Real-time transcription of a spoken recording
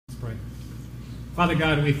pray. Father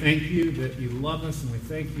God, we thank you that you love us, and we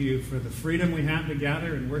thank you for the freedom we have to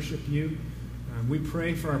gather and worship you. We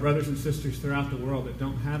pray for our brothers and sisters throughout the world that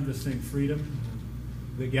don't have the same freedom,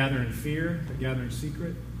 that gather in fear, that gather in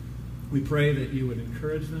secret. We pray that you would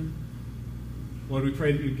encourage them. Lord, we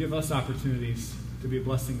pray that you give us opportunities to be a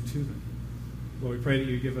blessing to them. Lord, we pray that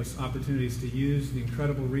you give us opportunities to use the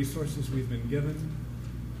incredible resources we've been given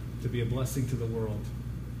to be a blessing to the world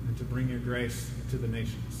and to bring your grace to the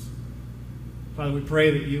nations. Father, we pray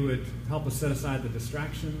that you would help us set aside the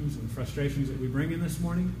distractions and frustrations that we bring in this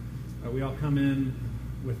morning. We all come in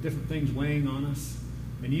with different things weighing on us,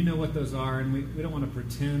 and you know what those are, and we don't want to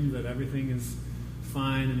pretend that everything is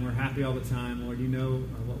fine and we're happy all the time. Lord, you know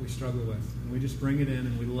what we struggle with, and we just bring it in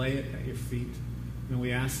and we lay it at your feet, and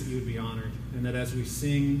we ask that you would be honored, and that as we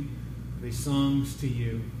sing these songs to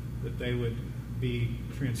you, that they would be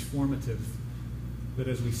transformative, that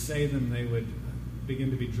as we say them, they would begin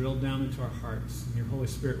to be drilled down into our hearts, and your Holy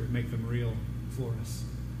Spirit would make them real for us.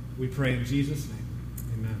 We pray in Jesus' name.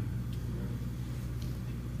 Amen.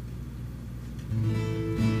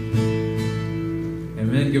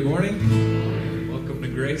 Amen. Good morning. Welcome to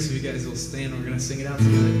Grace. If you guys will stand, we're going to sing it out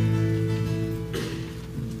together.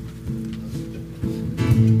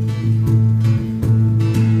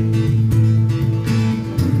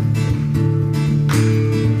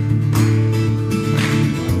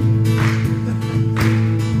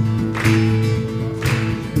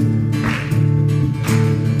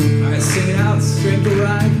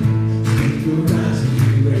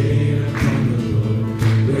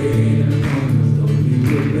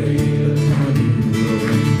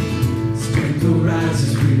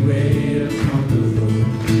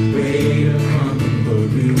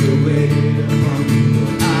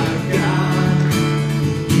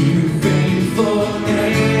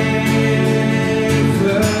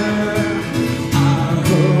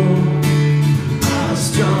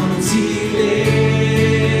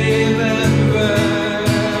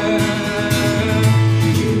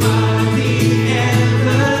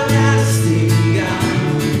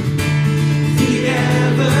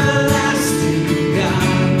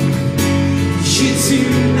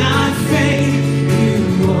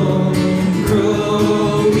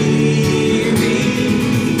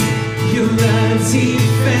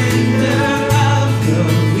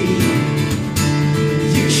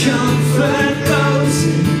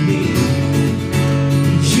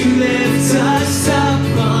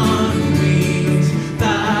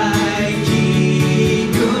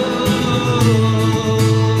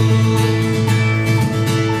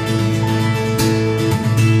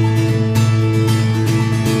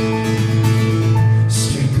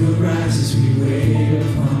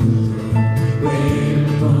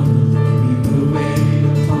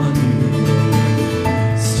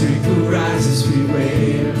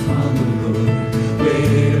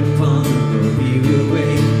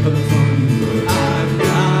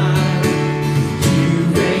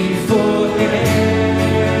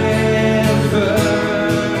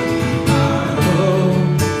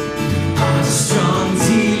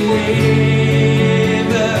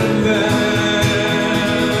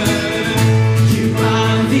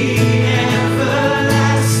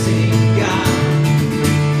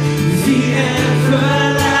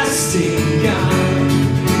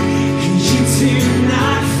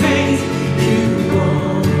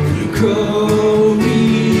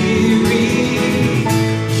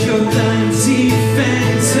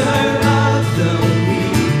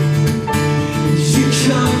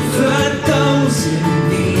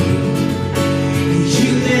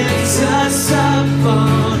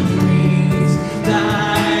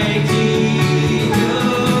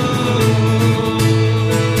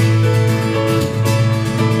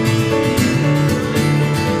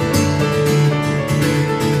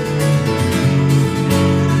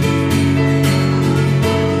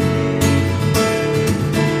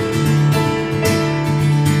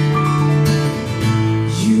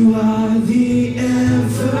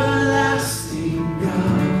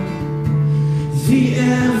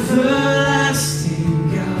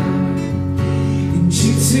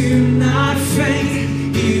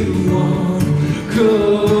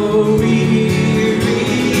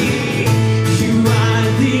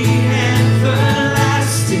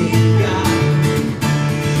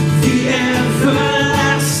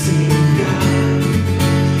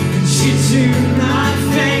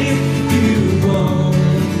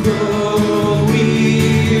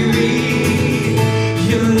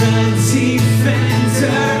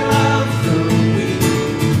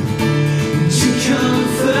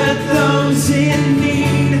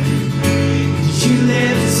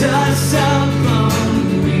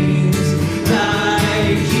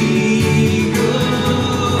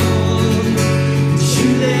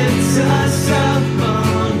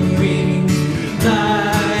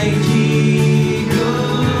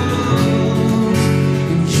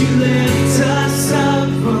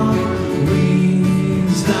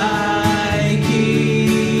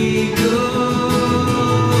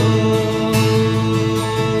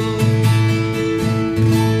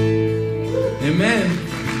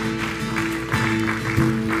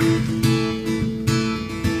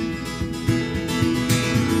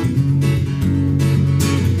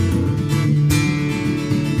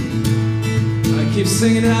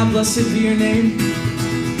 singing it out. Blessed be your name.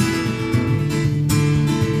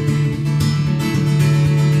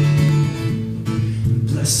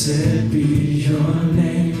 Blessed be your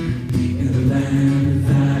name in the land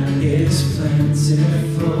that is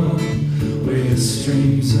plentiful, where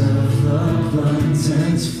streams of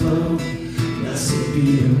abundance flow. Blessed be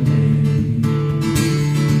your name.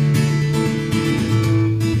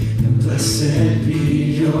 And blessed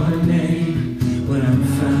be your name when I'm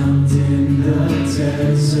found in the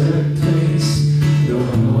desert place, though I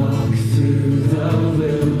walk through the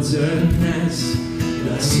wilderness.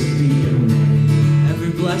 Blessed be your name.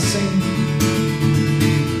 Every blessing,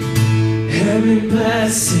 every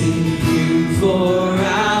blessing you pour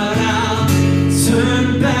out, I'll turn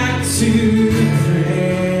back to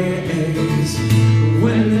praise.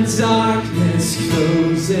 When the darkness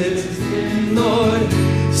closes in, Lord,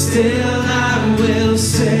 still I will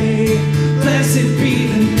say, blessed be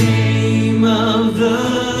the name of the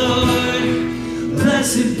Lord.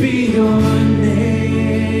 Blessed be your name.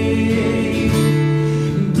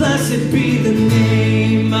 Blessed be the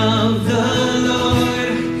name of the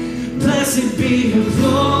Lord. Blessed be your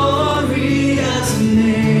glorious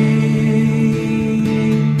name.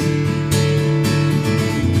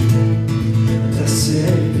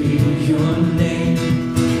 Blessed be your name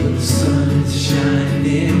when the sun is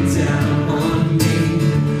shining down on me,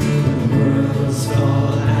 when the worlds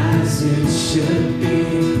fall as it should be.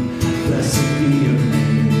 Blessed be your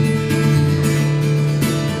name.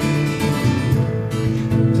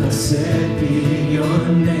 Blessed be your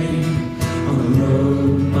name on the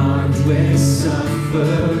road marked with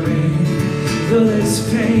suffering. Though there's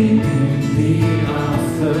pain in the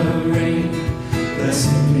offering,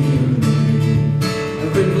 blessed be your name.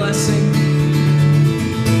 every blessing,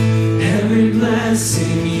 every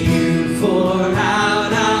blessing you pour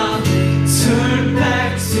out, I'll turn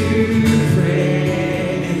back to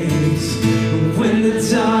praise. When the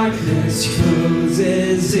darkness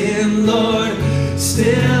closes in, Lord,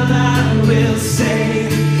 still I will say,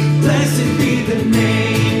 blessed be the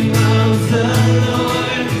name of the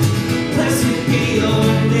Lord. Blessed be your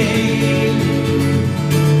name.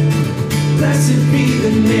 Blessed be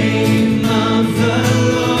the name of the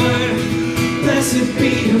Lord. Blessed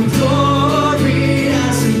be your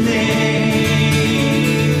glorious name.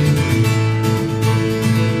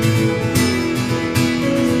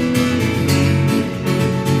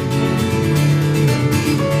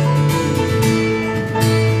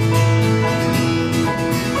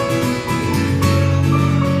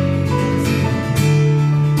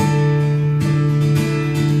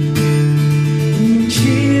 You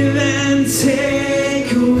give and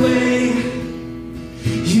take away.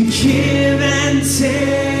 You give and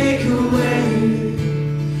take away.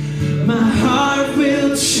 My heart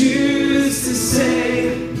will choose to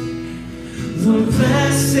say, Lord,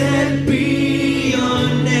 blessed be your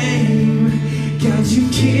name. God, you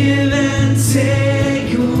give and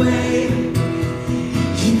take away.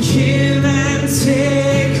 You give and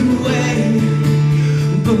take away.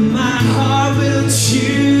 But my heart will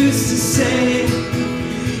choose to say,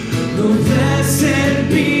 Lord, blessed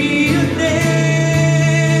be your name.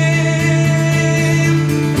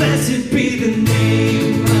 Blessed be the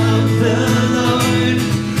name of the Lord.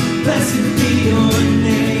 Blessed be your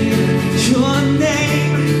name, your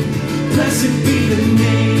name. Blessed be the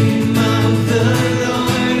name of the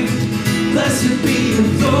Lord. Blessed be your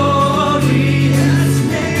glorious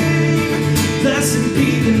name. Blessed be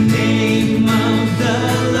the name of the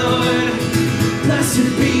Lord. Blessed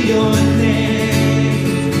be your name.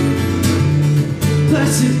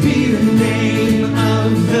 Blessed be the name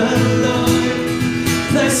of the Lord.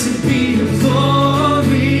 Blessed be your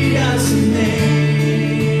glorious name.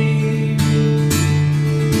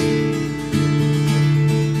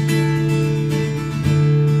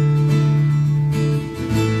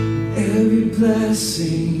 Every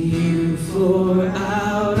blessing you pour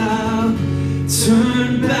out, I'll turn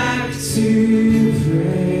back to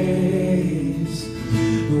praise.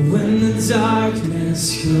 When the darkness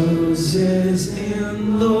closes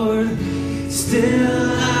in, Lord,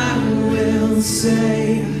 still I will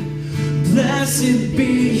say, blessed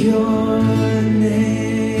be your name.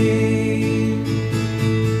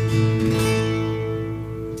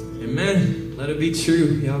 amen. Let it be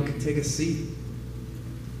true. Y'all can take a seat.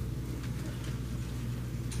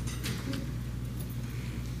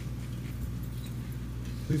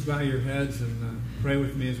 Please bow your heads and pray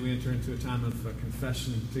with me as we enter into a time of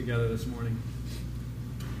confession together this morning.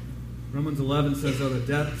 Romans 11 says, "Oh, the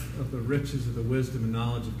depth of the riches of the wisdom and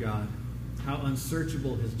knowledge of God, how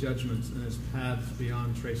unsearchable his judgments and his paths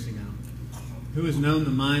beyond tracing out. Who has known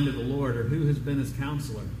the mind of the Lord, or who has been his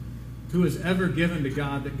counselor? Who has ever given to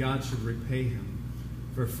God that God should repay him?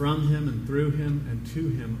 For from him and through him and to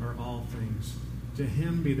him are all things. To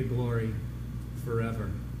him be the glory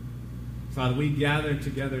forever. Father, we gather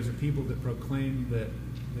together as a people that proclaim that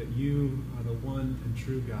you are the one and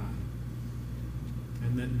true God,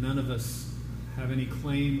 and that none of us have any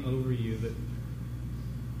claim over you, that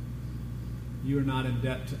you are not in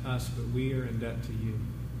debt to us, but we are in debt to you.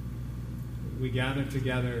 We gather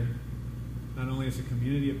together not only as a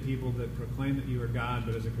community of people that proclaim that you are God,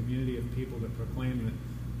 but as a community of people that proclaim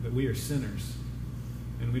that we are sinners.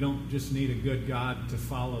 And we don't just need a good God to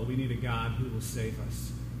follow. We need a God who will save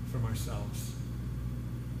us from ourselves.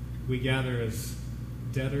 We gather as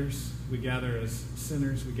debtors. We gather as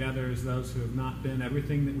sinners. We gather as those who have not been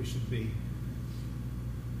everything that we should be.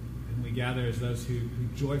 And we gather as those who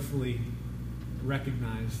joyfully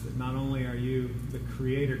recognize that not only are you the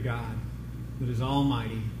Creator God that is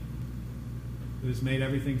almighty, that has made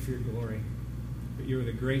everything for your glory, but you are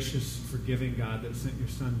the gracious, forgiving God that sent your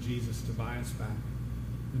Son Jesus to buy us back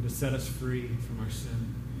and to set us free from our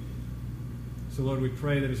sin. So Lord, we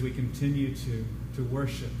pray that as we continue to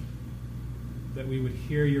worship, that we would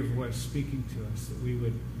hear your voice speaking to us, that we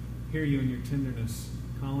would hear you in your tenderness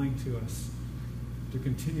calling to us to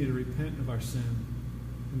continue to repent of our sin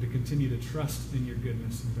and to continue to trust in your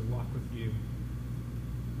goodness and to walk with you.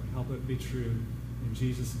 Lord, help it be true. In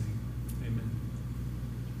Jesus' name, amen.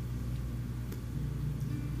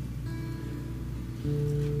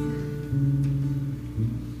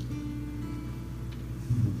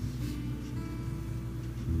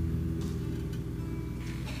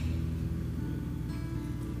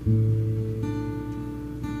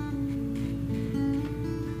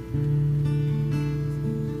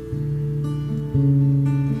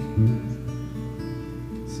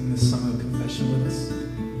 Sing this song of confession with us.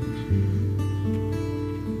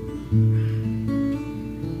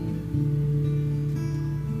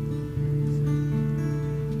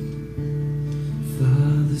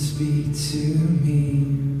 Father, speak to me.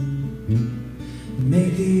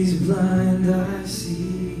 Make these blind eyes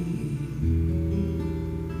see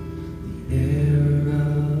the error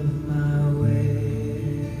of my ways.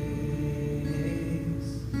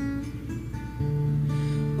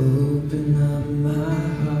 Open up my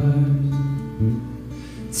heart,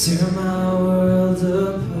 tear my world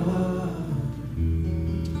apart,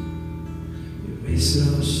 erase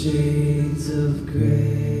all shades of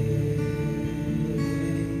gray.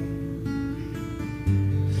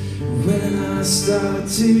 When I start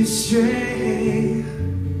to stray,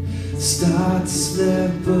 start to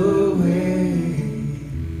slip away,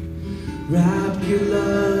 wrap your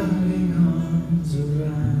loving arms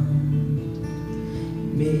around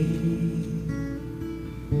me,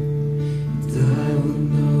 and I will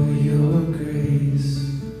know your grace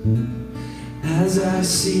as I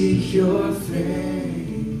seek your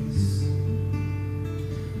face.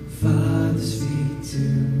 Father, speak to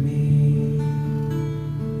me.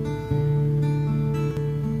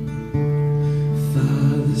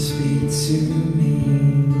 Father, speak to me.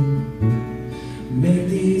 Make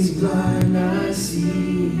these blind eyes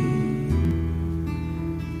see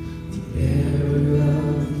the error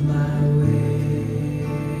of my ways.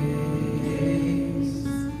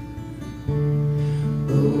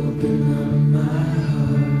 Open up my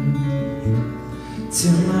heart,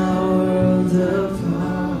 tear my world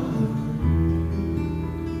apart,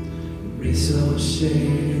 erase all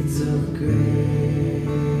shades of gray.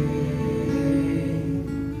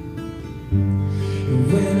 And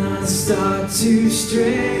when I start to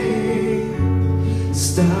stray,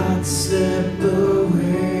 start to slip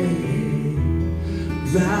away,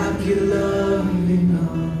 wrap your loving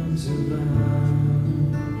arms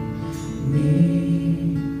around me.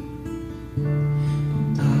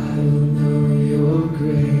 I will know your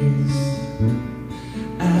grace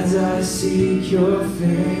as I seek your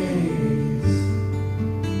face.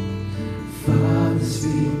 Father,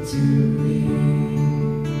 speak to me.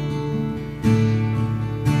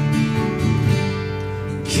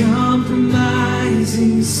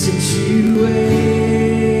 Compromising situations,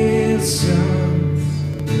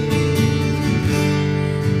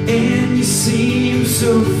 and you seem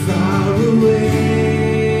so far away,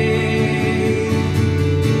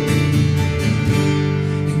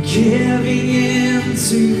 and giving in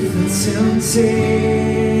to the temptation,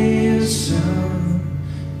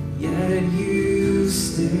 yet you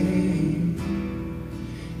stay,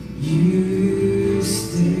 you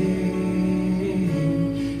stay.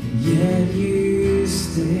 Yet you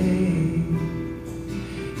stay,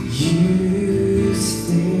 you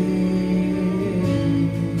stay.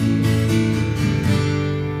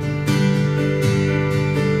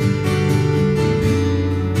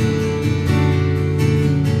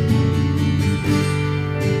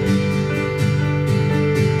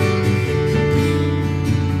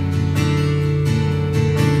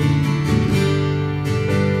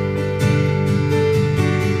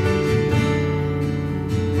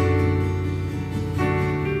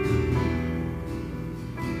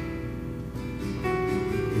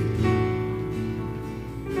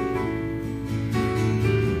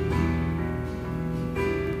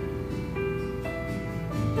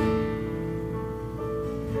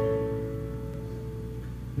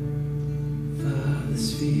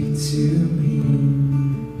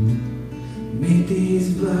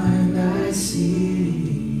 these blind eyes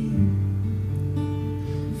see.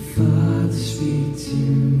 Father, speak to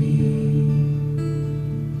me.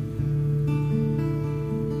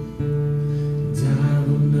 And I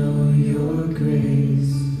will know your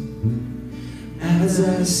grace as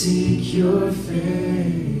I seek your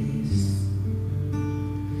face.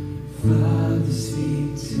 Father,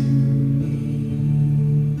 speak to me.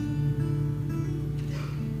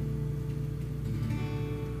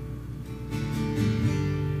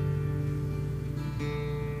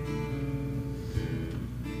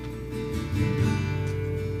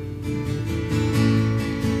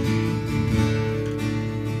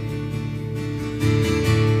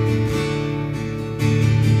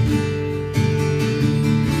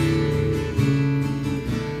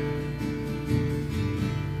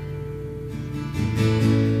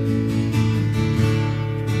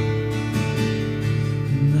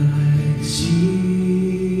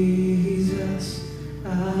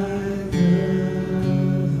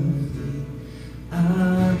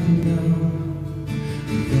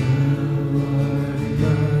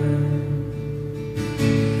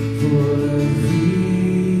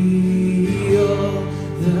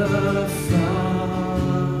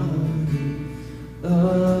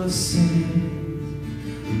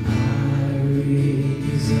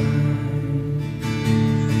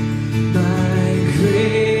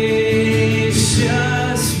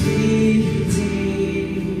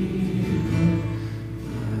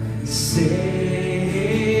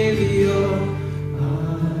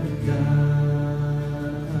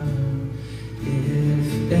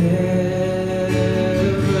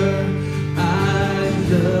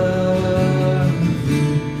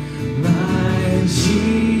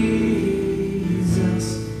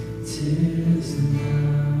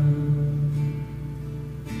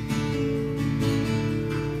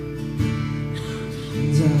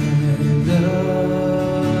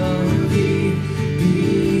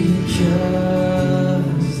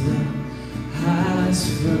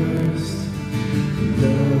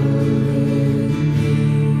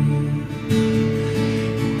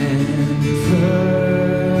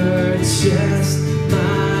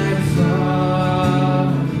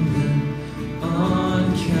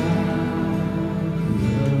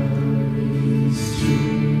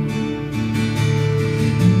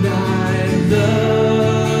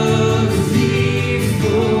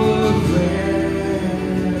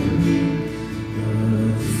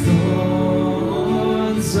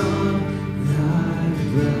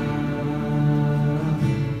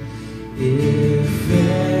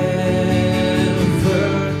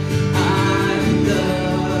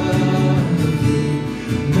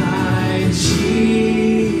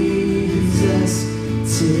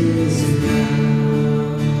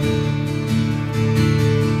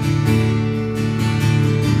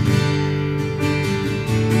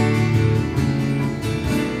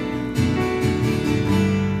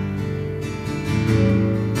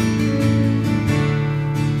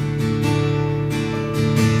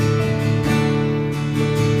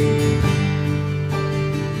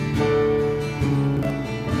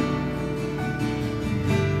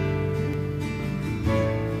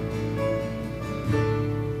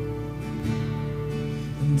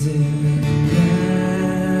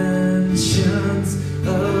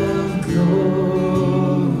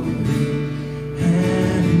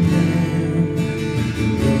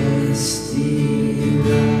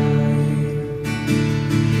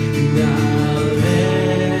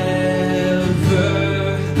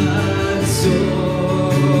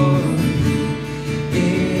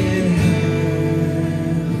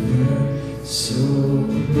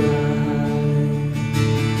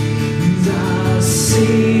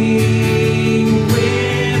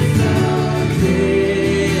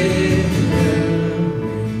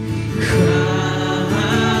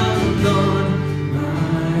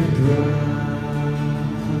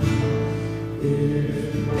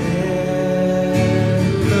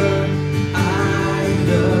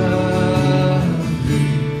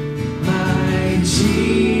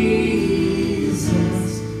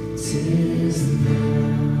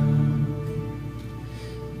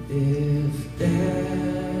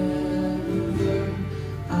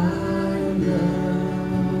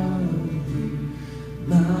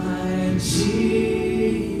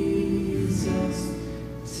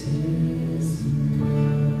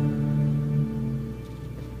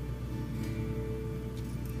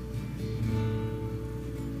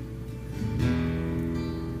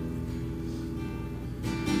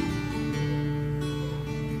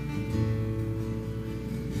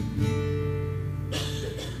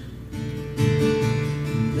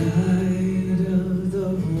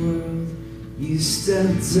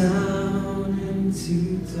 step down into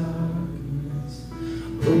darkness.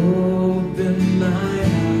 Open my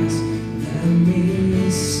eyes, let me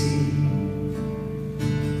see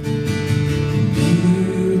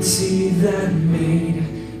beauty that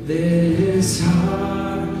made this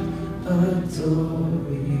heart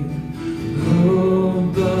adore you.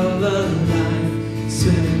 Hope of a life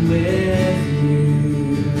spent with you.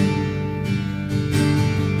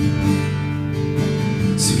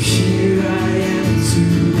 So here I am to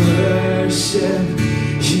worship.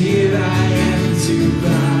 Here I am to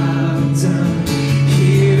bow down.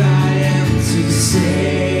 Here I am to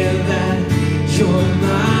say that you're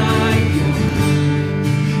my God.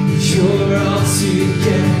 You're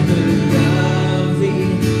altogether lovely,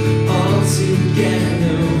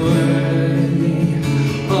 altogether worthy,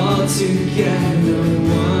 altogether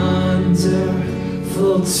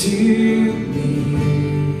wonderful to me.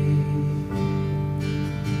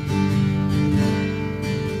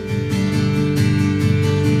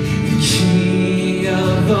 King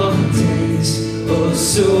of all days, oh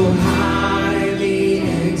so highly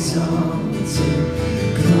exalted,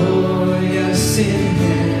 glorious in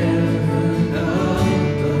heaven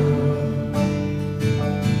above,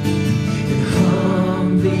 and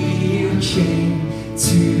humbly you came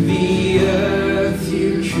to the earth you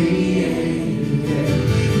created,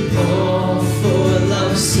 all for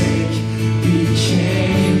love's sake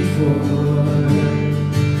became poor.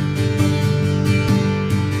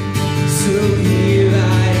 So here I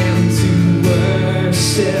am to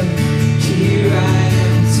worship, here I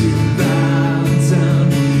am to bow down,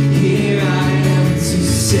 here I am to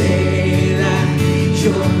say that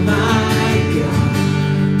you're my God.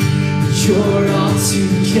 You're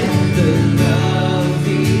altogether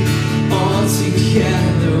lovely,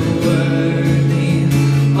 altogether worthy,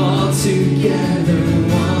 altogether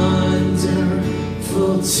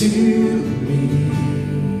wonderful to me.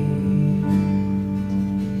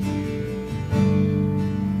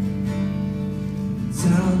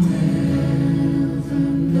 I'll never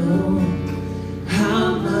know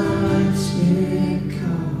how much it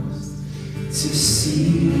cost to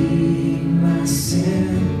see my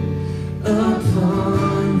sin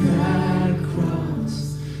upon that cross.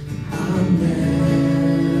 I'll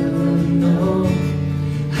never know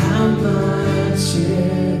how much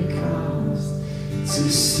it cost to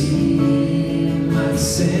see my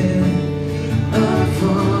sin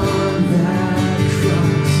upon that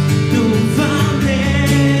cross. No, I'll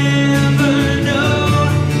never know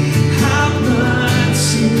how much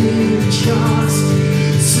it cost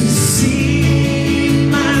to see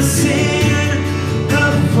my sin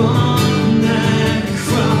upon that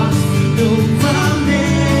cross. No, I'll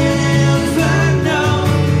never know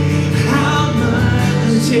how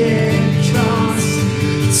much it cost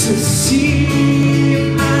to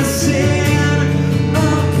see my sin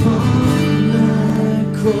upon that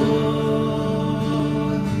cross.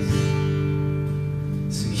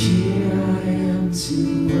 So here I am to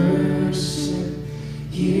worship,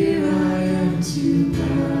 here I am to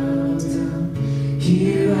bow down,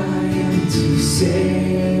 here I am to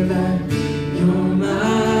say that you're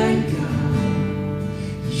my God.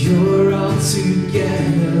 You're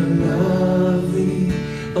altogether lovely,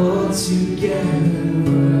 altogether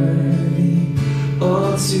worthy,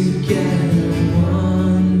 altogether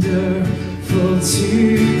wonderful to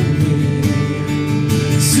me.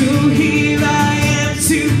 So here I am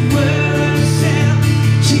to worship,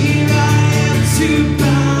 here I am to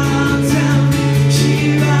bow down,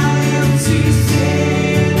 here I am to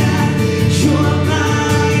say that you're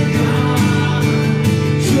my God.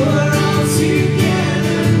 You're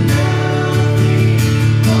altogether lovely,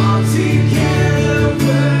 altogether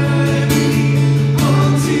worthy,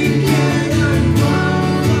 altogether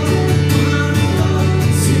wonderful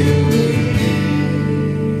to me.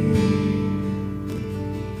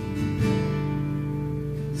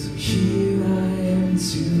 So here I am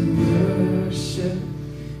to worship,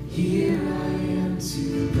 here I am to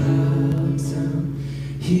bow down,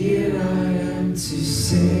 here I am to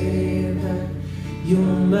say that you're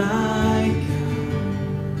my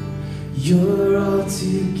God. You're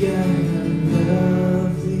altogether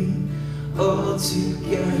lovely,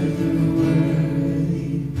 altogether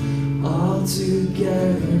worthy,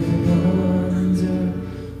 altogether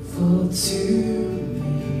wonderful to me.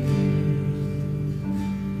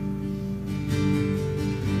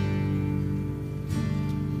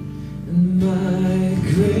 And my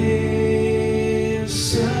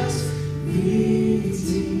gracious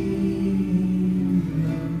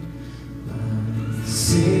Redeemer, my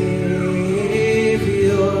Savior,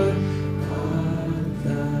 art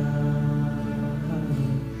thou.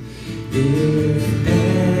 If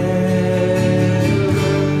ever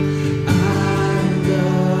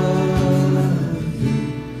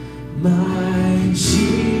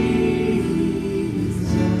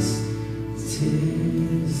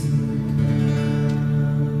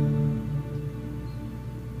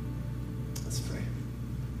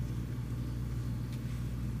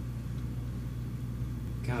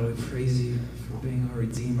God, we praise you for being our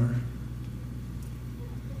Redeemer.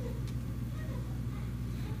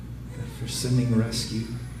 God, for sending rescue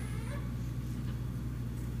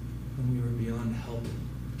when we were beyond help.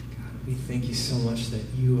 God, we thank you so much that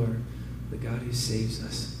you are the God who saves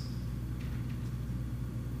us.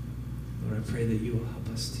 Lord, I pray that you will help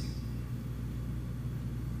us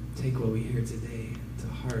to take what we hear today to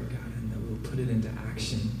heart, God, and that we'll put it into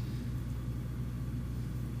action.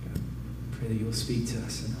 God, I pray that you will speak to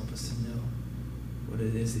us and help us to know what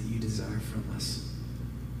it is that you desire from us.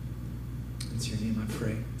 In your name I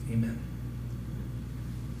pray. Amen.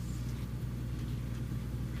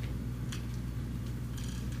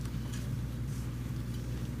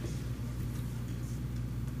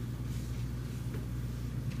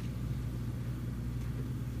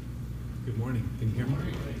 Good morning. Can you hear me?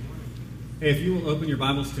 Hey, if you will open your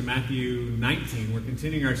Bibles to Matthew 19. We're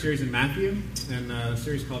continuing our series in Matthew, and a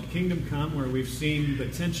series called Kingdom Come, where we've seen the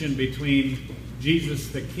tension between Jesus,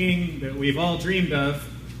 the King that we've all dreamed of,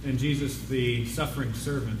 and Jesus, the suffering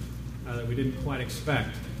servant that we didn't quite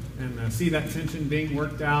expect. And see that tension being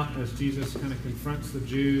worked out as Jesus kind of confronts the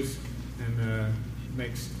Jews and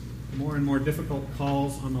makes more and more difficult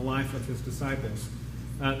calls on the life of his disciples.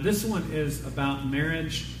 This one is about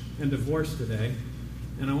marriage and divorce today.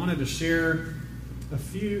 And I wanted to share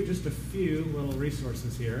just a few little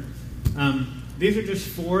resources here. These are just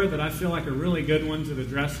 4 that I feel like are really good ones that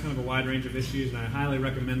address kind of a wide range of issues, and I highly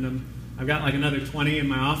recommend them. I've got like another 20 in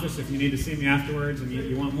my office if you need to see me afterwards and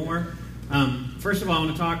you want more. First of all, I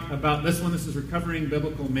want to talk about this one. This is Recovering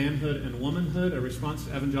Biblical Manhood and Womanhood, a response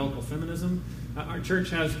to evangelical feminism. Our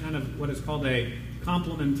church has kind of what is called a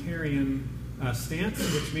complementarian stance,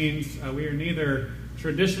 which means we are neither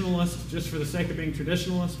traditionalists just for the sake of being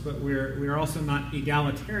traditionalists, but we are also not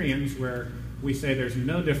egalitarians where we say there's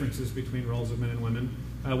no differences between roles of men and women.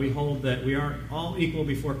 We hold that we are all equal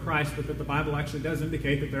before Christ, but that the Bible actually does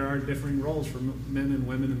indicate that there are differing roles for men and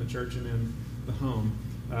women in the church and in the home.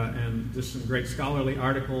 And just some great scholarly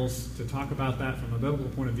articles to talk about that from a biblical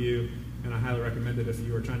point of view, and I highly recommend it if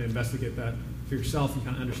you are trying to investigate that for yourself and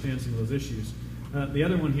kind of understand some of those issues. The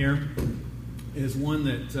other one here is one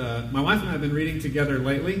that my wife and I have been reading together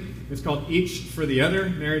lately. It's called Each for the Other,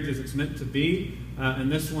 Marriage as It's Meant to Be. And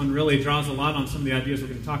this one really draws a lot on some of the ideas we're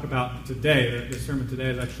going to talk about today. The sermon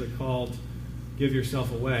today is actually called Give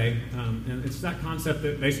Yourself Away. And it's that concept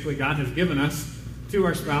that basically God has given us to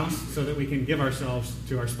our spouse so that we can give ourselves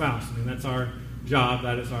to our spouse. I mean, that's our job,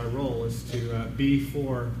 that is our role, is to be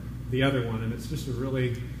for the other one. And it's just a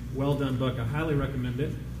really well-done book. I highly recommend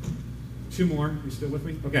it. 2 more. You still with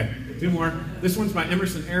me? Okay, 2 more. This one's by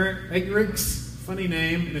Emerson Eggerichs. Funny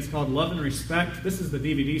name, and it's called Love and Respect. This is the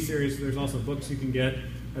DVD series. There's also books you can get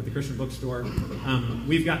at the Christian bookstore.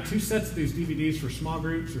 We've got 2 sets of these DVDs for small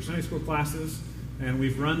groups or Sunday school classes, and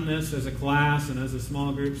we've run this as a class and as a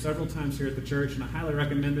small group several times here at the church, and I highly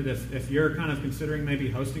recommend it if you're kind of considering maybe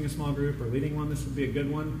hosting a small group or leading one. This would be a good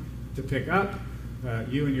one to pick up.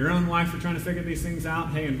 You and your own wife are trying to figure these things out.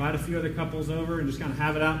 Hey, invite a few other couples over and just kind of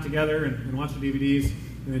have it out together and watch the DVDs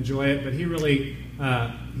and enjoy it. But he really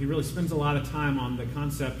spends a lot of time on the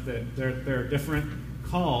concept that there are different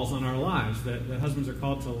calls on our lives, that husbands are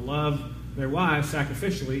called to love their wives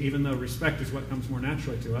sacrificially, even though respect is what comes more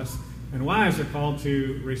naturally to us. And wives are called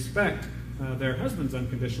to respect their husbands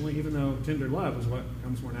unconditionally, even though tender love is what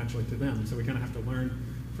comes more naturally to them. And so we kind of have to learn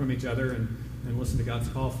from each other and listen to God's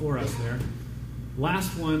call for us there.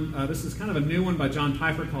 Last one, this is kind of a new one by John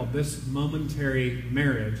Piper called This Momentary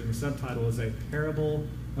Marriage, and the subtitle is A Parable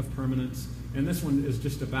of Permanence. And this one is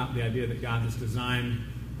just about the idea that God has designed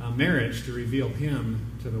marriage to reveal Him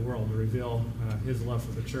to the world, to reveal His love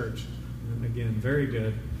for the church. And again, very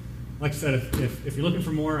good. Like I said, if you're looking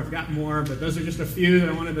for more, I've got more, but those are just a few that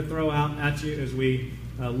I wanted to throw out at you as we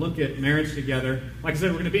look at marriage together. Like I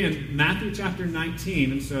said, we're going to be in Matthew chapter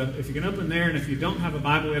 19, and so if you can open there, and if you don't have a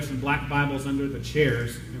Bible, we have some black Bibles under the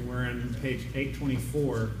chairs, and we're on page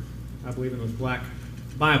 824, I believe, in those black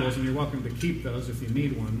Bibles, and you're welcome to keep those if you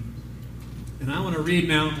need one. And I want to read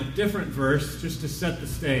now a different verse just to set the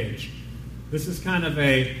stage. This is kind of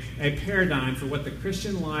a paradigm for what the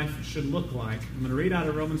Christian life should look like. I'm going to read out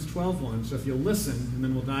of Romans 12:1, so if you'll listen, and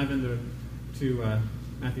then we'll dive into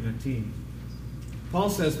Matthew 19. Paul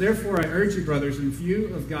says, "Therefore I urge you, brothers, in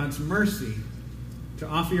view of God's mercy, to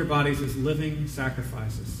offer your bodies as living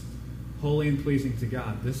sacrifices, holy and pleasing to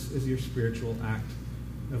God. This is your spiritual act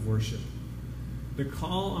of worship." The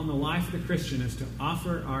call on the life of the Christian is to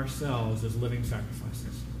offer ourselves as living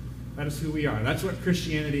sacrifices. That is who we are. That's what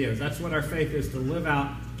Christianity is. That's what our faith is, to live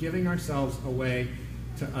out giving ourselves away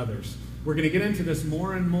to others. we're going to get into this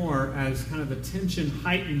more and more as kind of the tension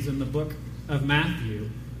heightens in the book of Matthew.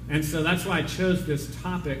 And so that's why I chose this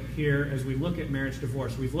topic here as we look at marriage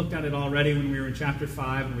divorce. We've looked at it already when we were in chapter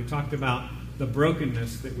 5, and we talked about the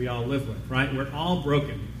brokenness that we all live with, right? We're all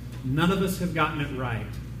broken. None of us have gotten it right,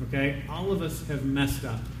 okay? All of us have messed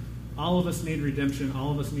up. All of us need redemption.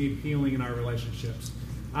 All of us need healing in our relationships.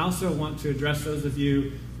 I also want to address those of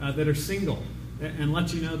you that are single and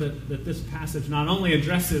let you know that this passage not only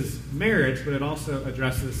addresses marriage, but it also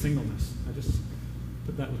addresses singleness. I just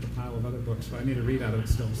put that with a pile of other books, but I need to read out of it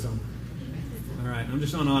still. So, all right, I'm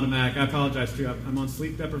just on automatic. I apologize to you. I'm on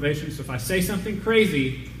sleep deprivation, so if I say something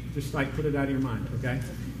crazy, just like put it out of your mind, okay?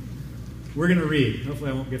 We're going to read. Hopefully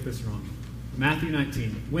I won't get this wrong. Matthew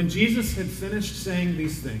 19. When Jesus had finished saying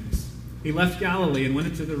these things, he left Galilee and went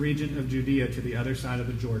into the region of Judea to the other side of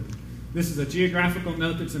the Jordan. This is a geographical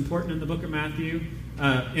note that's important in the book of Matthew.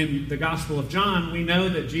 In the Gospel of John, we know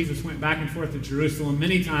that Jesus went back and forth to Jerusalem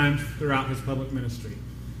many times throughout his public ministry.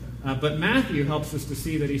 But Matthew helps us to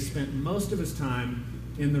see that he spent most of his time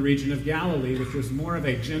in the region of Galilee, which was more of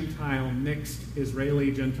a Gentile, mixed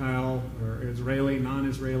Israeli-Gentile or Israeli,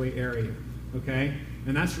 non-Israeli area. Okay?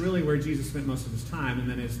 And that's really where Jesus spent most of his time. And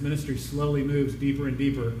then his ministry slowly moves deeper and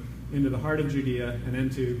deeper into the heart of Judea and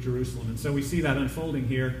into Jerusalem. And so we see that unfolding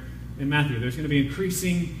here in Matthew. There's going to be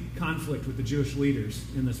increasing conflict with the Jewish leaders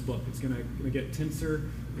in this book. It's going to get tenser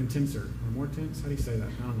and tenser. Or more tense? How do you say that?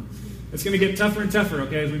 I don't know. It's going to get tougher and tougher,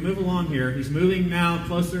 okay, as we move along here. He's moving now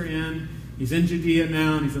closer in. He's in Judea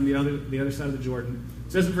now, and he's on the other side of the Jordan.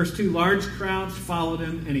 It says in verse 2, large crowds followed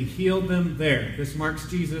him, and he healed them there. This marks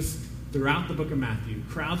Jesus throughout the book of Matthew.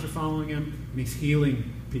 Crowds are following him, and he's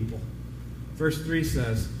healing people. Verse 3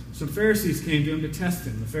 says, some Pharisees came to him to test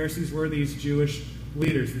him. The Pharisees were these Jewish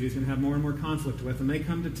leaders that he's going to have more and more conflict with, and they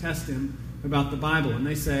come to test him about the Bible. And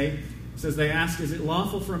they say, it says they ask, is it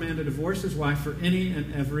lawful for a man to divorce his wife for any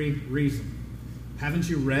and every reason? Haven't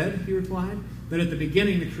you read, he replied, that at the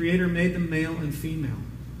beginning the Creator made them male and female,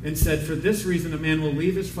 and said, for this reason a man will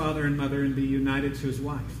leave his father and mother and be united to his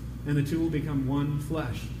wife, and the two will become one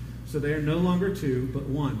flesh. So they are no longer two, but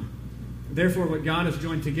one. Therefore what God has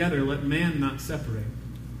joined together, let man not separate.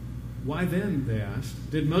 Why then, they asked,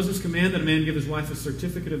 did Moses command that a man give his wife a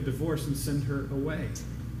certificate of divorce and send her away?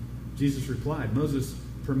 Jesus replied, Moses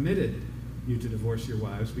permitted you to divorce your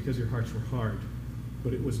wives because your hearts were hard,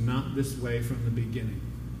 but it was not this way from the beginning.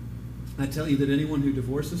 I tell you that anyone who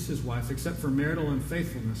divorces his wife except for marital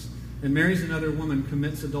unfaithfulness and marries another woman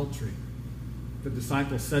commits adultery. The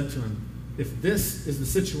disciples said to him, if this is the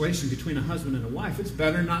situation between a husband and a wife, it's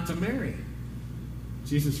better not to marry.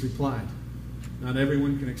 Jesus replied, not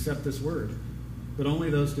everyone can accept this word, but only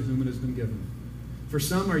those to whom it has been given. For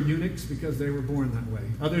some are eunuchs because they were born that way.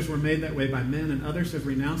 Others were made that way by men, and others have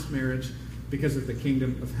renounced marriage because of the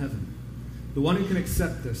kingdom of heaven. The one who can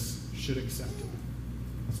accept this should accept it.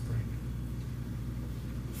 Let's pray.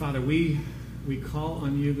 Father, we call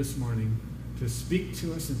on you this morning to speak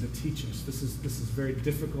to us and to teach us. This is a very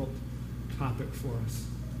difficult topic for us.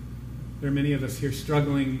 There are many of us here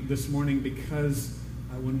struggling this morning because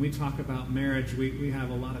when we talk about marriage, we have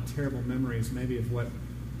a lot of terrible memories, maybe of what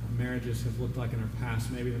marriages have looked like in our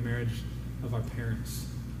past, maybe the marriage of our parents,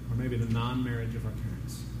 or maybe the non-marriage of our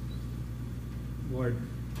parents. Lord,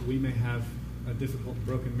 we may have a difficult,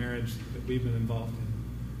 broken marriage that we've been involved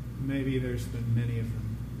in. Maybe there's been many of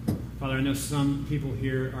them. Father, I know some people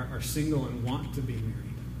here are single and want to be married.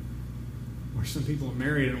 Or some people are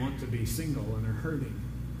married and want to be single and are hurting.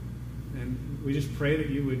 And we just pray that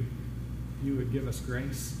you would give us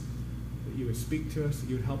grace, that you would speak to us, that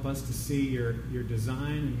you would help us to see your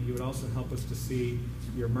design, and you would also help us to see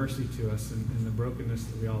your mercy to us in the brokenness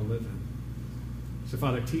that we all live in. So,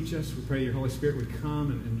 Father, teach us. We pray your Holy Spirit would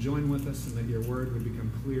come and join with us, and that your word would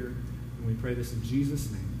become clear. And we pray this in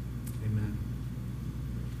Jesus' name. Amen.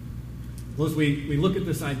 Well, as we look at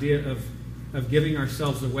this idea of giving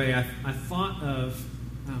ourselves away, I thought of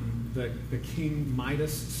the King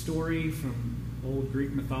Midas story from old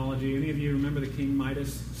Greek mythology. Any of you remember the King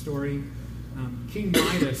Midas story? King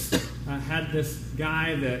Midas had this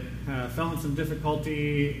guy that fell in some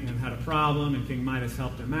difficulty and had a problem, and King Midas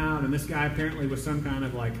helped him out. And this guy apparently was some kind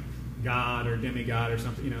of like god or demigod or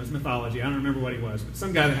something. You know, it's mythology. I don't remember what he was, but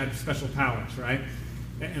some guy that had special powers, right?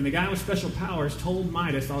 And the guy with special powers told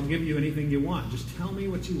Midas, I'll give you anything you want. Just tell me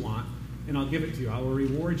what you want, and I'll give it to you. I will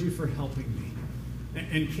reward you for helping me.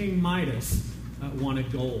 And King Midas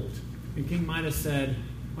wanted gold. And King Midas said,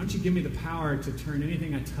 why don't you give me the power to turn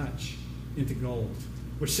anything I touch into gold?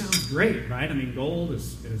 Which sounds great, right? I mean, gold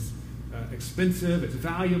is expensive, it's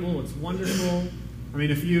valuable, it's wonderful. I mean,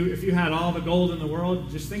 if you had all the gold in the world,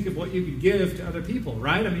 just think of what you could give to other people,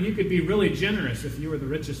 right? I mean, you could be really generous if you were the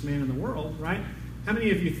richest man in the world, right? How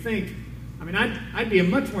many of you think, I mean, I'd be a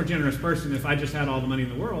much more generous person if I just had all the money in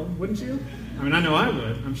the world, wouldn't you? I mean, I know I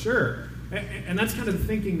would, I'm sure. And that's kind of the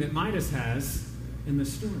thinking that Midas has in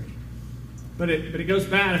this story. But it goes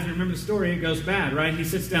bad. If you remember the story, it goes bad, right? He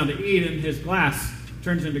sits down to eat, and his glass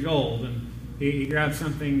turns into gold. And he grabs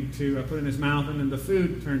something to put in his mouth, and then the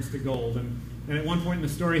food turns to gold. And at one point in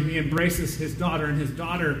the story, he embraces his daughter, and his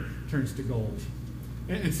daughter turns to gold.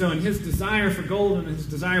 And so in his desire for gold and his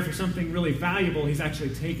desire for something really valuable, he's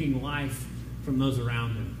actually taking life from those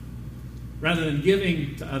around him. Rather than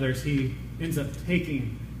giving to others, he ends up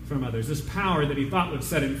taking from others. This power that he thought would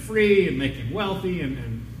set him free and make him wealthy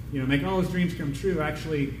and make all his dreams come true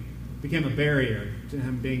actually became a barrier to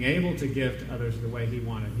him being able to give to others the way he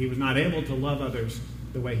wanted. He was not able to love others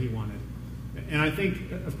the way he wanted. And I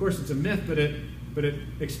think, of course, it's a myth, but it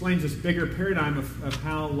explains this bigger paradigm of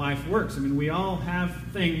how life works. I mean, we all have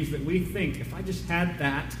things that we think, if I just had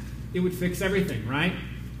that, it would fix everything, right?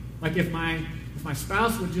 Like if my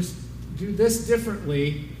spouse would just do this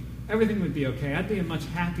differently, everything would be okay. I'd be a much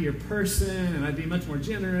happier person, and I'd be much more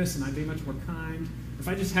generous, and I'd be much more kind. If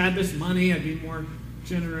I just had this money, I'd be more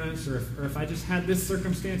generous, or if I just had this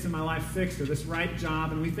circumstance in my life fixed, or this right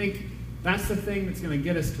job, and we think that's the thing that's going to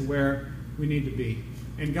get us to where we need to be.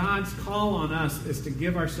 And God's call on us is to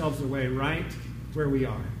give ourselves away right where we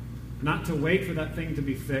are. Not to wait for that thing to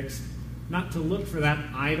be fixed, not to look for that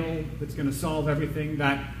idol that's going to solve everything,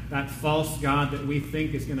 that false God that we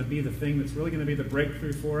think is going to be the thing that's really going to be the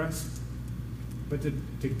breakthrough for us, but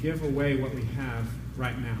to give away what we have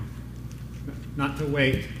right now. Not to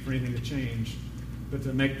wait for anything to change, but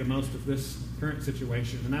to make the most of this current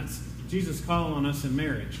situation. And that's Jesus' call on us in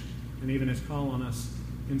marriage, and even his call on us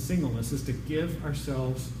in singleness, is to give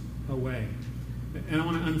ourselves away. And I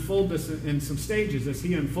want to unfold this in some stages as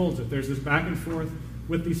he unfolds it. There's this back and forth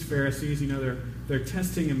with these Pharisees. They're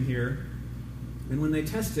testing him here. And when they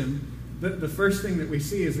test him, the first thing that we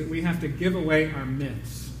see is that we have to give away our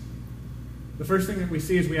myths. The first thing that we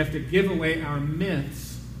see is we have to give away our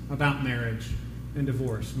myths about marriage and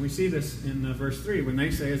divorce. And we see this in verse 3 when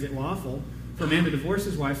they say, is it lawful for a man to divorce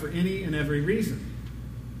his wife for any and every reason?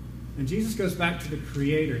 And Jesus goes back to the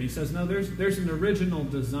Creator, and he says, no, there's an original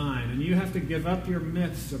design, and you have to give up your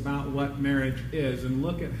myths about what marriage is and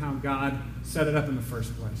look at how God set it up in the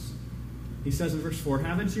first place. He says in verse 4,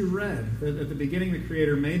 haven't you read that at the beginning the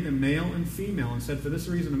Creator made them male and female and said, for this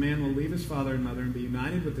reason a man will leave his father and mother and be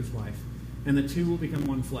united with his wife, and the two will become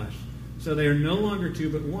one flesh. So they are no longer two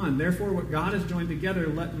but one. Therefore what God has joined together,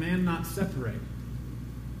 let man not separate.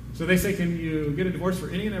 So they say, can you get a divorce for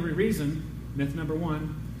any and every reason? Myth number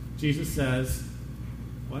one. Jesus says,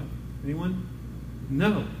 what? Anyone?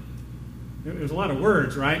 No. There's a lot of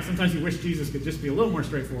words, right? Sometimes you wish Jesus could just be a little more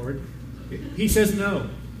straightforward. He says no.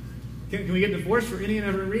 Can we get divorced for any and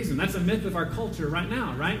every reason? That's a myth of our culture right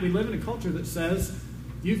now, right? We live in a culture that says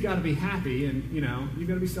you've got to be happy and, you've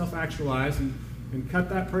got to be self-actualized and cut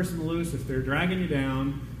that person loose if they're dragging you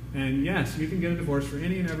down. And yes, you can get a divorce for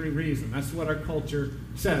any and every reason. That's what our culture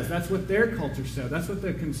says. That's what their culture said. That's what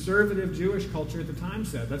the conservative Jewish culture at the time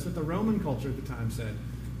said. That's what the Roman culture at the time said.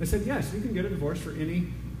 They said, yes, you can get a divorce for any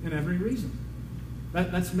and every reason.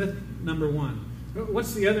 That's myth number one. But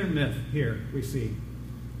what's the other myth here we see?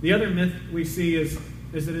 The other myth we see is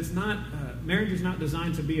that it's not marriage is not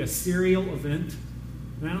designed to be a serial event.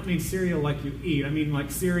 And I don't mean serial like you eat. I mean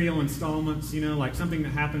like serial installments, like something that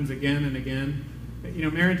happens again and again.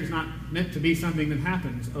 Marriage is not meant to be something that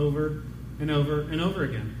happens over and over and over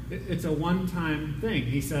again. It's a one-time thing.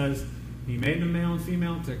 He says he made them male and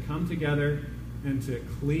female to come together and to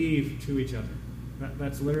cleave to each other.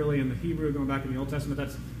 That's literally in the Hebrew, going back in the Old Testament,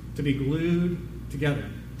 that's to be glued together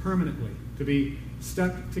permanently, to be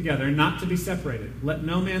stuck together, not to be separated. Let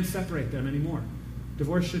no man separate them anymore.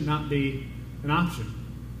 Divorce should not be an option.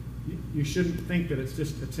 You shouldn't think that it's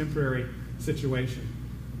just a temporary situation.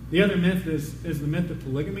 The other myth is the myth of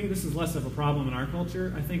polygamy. This is less of a problem in our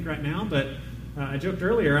culture, I think, right now. But I joked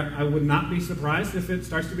earlier, I would not be surprised if it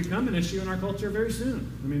starts to become an issue in our culture very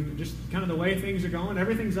soon. I mean, just kind of the way things are going,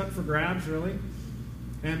 everything's up for grabs, really.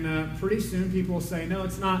 And pretty soon people will say, no,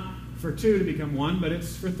 it's not for two to become one, but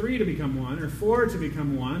it's for three to become one, or four to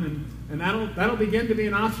become one. And that'll begin to be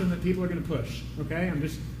an option that people are going to push. Okay?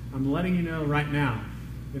 I'm letting you know right now.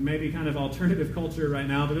 It may be kind of alternative culture right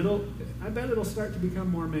now, but I bet it'll start to become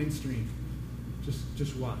more mainstream.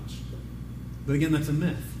 Just watch. But again, that's a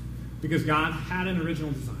myth. Because God had an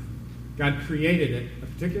original design. God created it a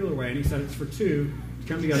particular way, and he said it's for two to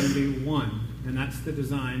come together and be one. And that's the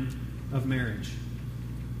design of marriage.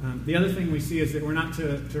 The other thing we see is that we're not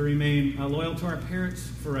to remain loyal to our parents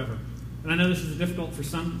forever. And I know this is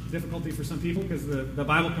difficulty for some people because the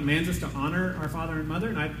Bible commands us to honor our father and mother,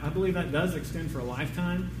 and I believe that does extend for a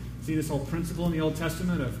lifetime. See this whole principle in the Old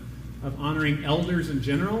Testament of honoring elders in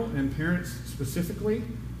general and parents specifically.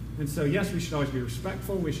 And so, yes, we should always be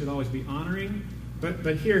respectful. We should always be honoring.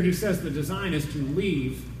 But here he says the design is to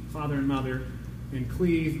leave father and mother and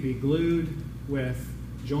cleave, be glued with,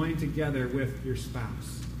 joined together with your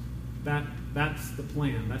spouse. That's the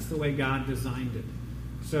plan. That's the way God designed it.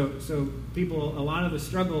 So people, a lot of the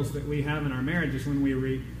struggles that we have in our marriage is when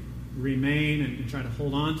we remain and try to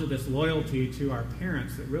hold on to this loyalty to our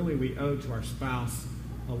parents that really we owe to our spouse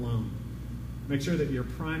alone. Make sure that your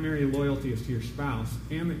primary loyalty is to your spouse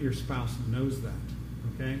and that your spouse knows that,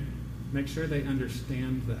 okay? Make sure they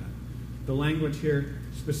understand that. The language here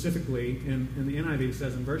specifically in the NIV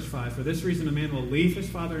says in verse 5, "For this reason a man will leave his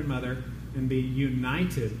father and mother and be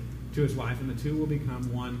united to his wife, and the two will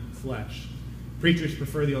become one flesh." Preachers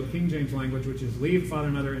prefer the old King James language, which is leave father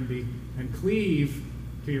and mother and cleave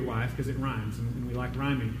to your wife, because it rhymes, and we like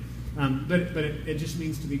rhyming. But it just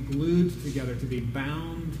means to be glued together, to be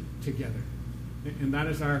bound together. And that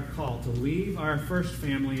is our call, to leave our first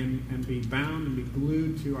family and be bound and be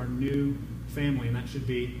glued to our new family, and that should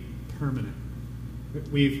be permanent.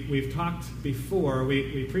 We've talked before,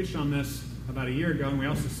 we preached on this about a year ago, and we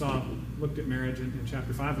also looked at marriage in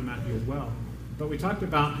chapter 5 of Matthew as well. But we talked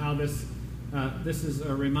about how this is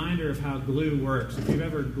a reminder of how glue works. If you've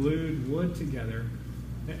ever glued wood together,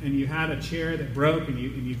 and you had a chair that broke, and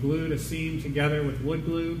you glued a seam together with wood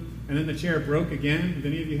glue, and then the chair broke again, have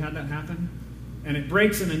any of you had that happen? And it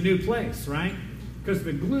breaks in a new place, right? Because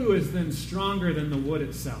the glue is then stronger than the wood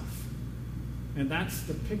itself. And that's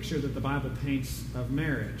the picture that the Bible paints of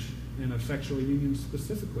marriage and of sexual union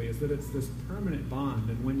specifically, is that it's this permanent bond.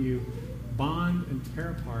 And when you bond and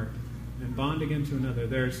tear apart and bond again to another,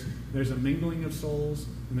 there's a mingling of souls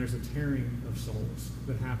and there's a tearing of souls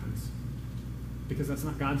that happens. Because that's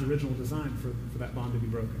not God's original design for that bond to be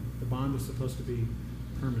broken. The bond is supposed to be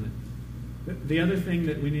permanent. The other thing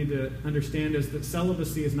that we need to understand is that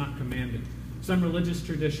celibacy is not commanded. Some religious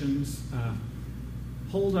traditions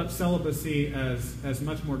hold up celibacy as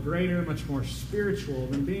much more greater, much more spiritual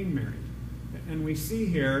than being married. And we'll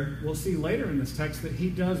see later in this text that he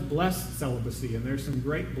does bless celibacy, and there's some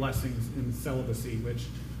great blessings in celibacy, which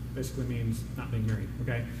basically means not being married,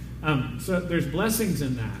 okay? So there's blessings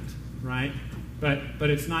in that, right? But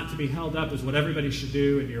it's not to be held up as what everybody should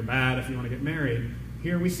do, and you're bad if you want to get married.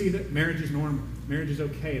 Here we see that marriage is normal. Marriage is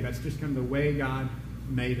okay. That's just kind of the way God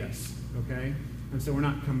made us, okay? And so we're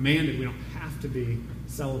not commanded. We don't have to be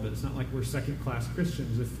celibate. It's not like we're second-class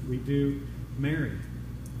Christians if we do marry.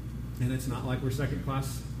 And it's not like we're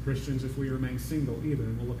second-class Christians if we remain single either,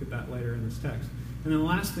 and we'll look at that later in this text. And then the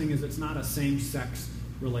last thing is it's not a same-sex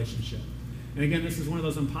relationship. And again, this is one of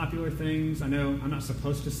those unpopular things. I know I'm not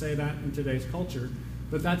supposed to say that in today's culture,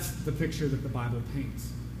 but that's the picture that the Bible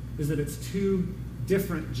paints, is that it's two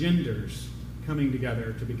different genders coming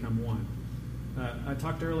together to become one. I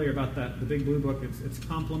talked earlier about that, the Big Blue Book. It's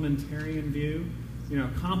complementarian view.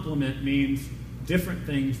 Complement means different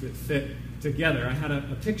things that fit together. I had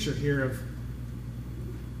a picture here of,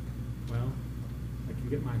 well, I can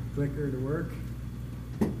get my clicker to work.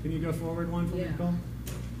 Can you go forward one for me, Nicole?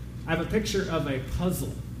 I have a picture of a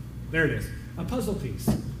puzzle. There it is, a puzzle piece.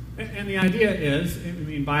 And the idea is,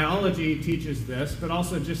 biology teaches this, but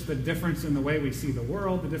also just the difference in the way we see the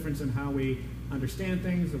world, the difference in how we understand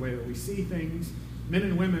things, the way that we see things. Men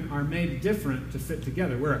and women are made different to fit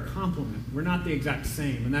together. We're a complement. We're not the exact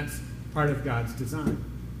same, and that's part of God's design.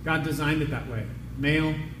 God designed it that way,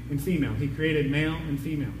 male and female. He created male and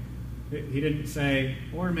female. He didn't say,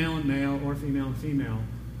 or male and male, or female and female.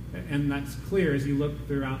 And that's clear as you look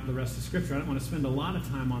throughout the rest of Scripture. I don't want to spend a lot of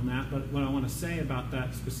time on that, but what I want to say about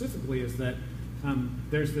that specifically is that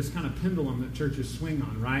there's this kind of pendulum that churches swing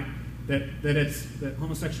on, right? That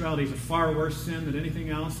homosexuality is a far worse sin than anything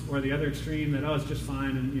else, or the other extreme that, it's just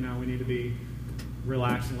fine and, we need to be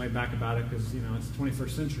relaxed and laid back about it because, it's the 21st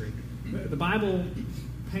century. The Bible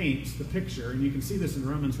paints the picture, and you can see this in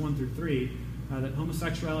Romans 1 through 3, that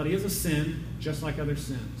homosexuality is a sin just like other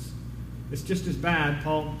sins. It's just as bad,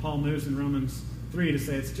 Paul moves in Romans 3 to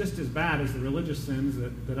say it's just as bad as the religious sins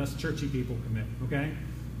that us churchy people commit, okay?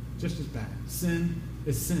 Just as bad. Sin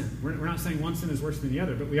is sin. We're not saying one sin is worse than the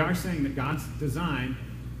other, but we are saying that God's design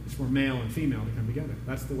is for male and female to come together.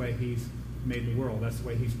 That's the way he's made the world. That's the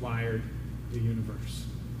way he's wired the universe.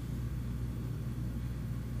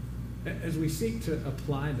 As we seek to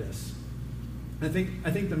apply this, I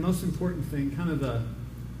think the most important thing, kind of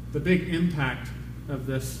the big impact of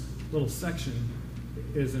this little section,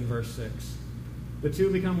 is in verse 6. The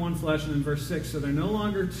two become one flesh, and in verse 6, so they're no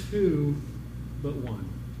longer two, but one.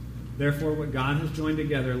 Therefore, what God has joined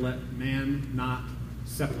together, let man not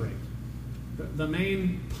separate. The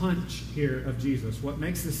main punch here of Jesus, what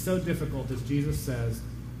makes this so difficult is Jesus says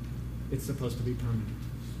it's supposed to be permanent.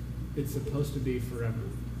 It's supposed to be forever.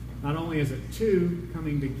 Not only is it two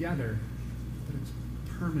coming together, but it's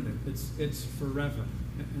permanent. It's forever.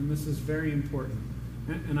 And this is very important.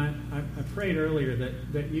 And I prayed earlier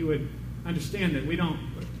that you would understand that we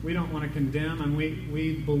don't want to condemn, and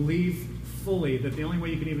we believe fully that the only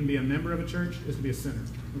way you can even be a member of a church is to be a sinner.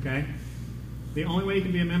 Okay? The only way you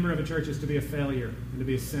can be a member of a church is to be a failure and to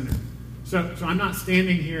be a sinner. So I'm not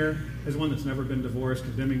standing here as one that's never been divorced,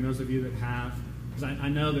 condemning those of you that have, because I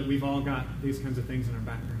know that we've all got these kinds of things in our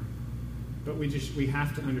background. But we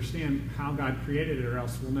have to understand how God created it, or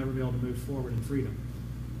else we'll never be able to move forward in freedom.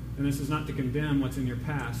 And this is not to condemn what's in your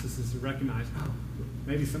past. This is to recognize,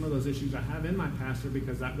 maybe some of those issues I have in my past are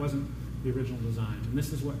because that wasn't the original design. And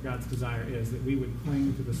this is what God's desire is, that we would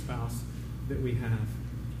cling to the spouse that we have,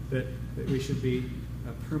 that we should be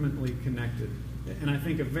permanently connected. And I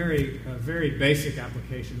think a very basic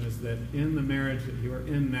application is that in the marriage that you are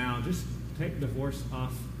in now, just take divorce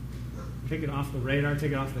off. Take it off the radar,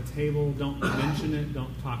 take it off the table. Don't mention it,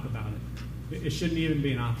 don't talk about it. It shouldn't even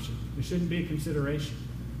be an option. It shouldn't be a consideration.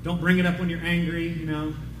 Don't bring it up when you're angry,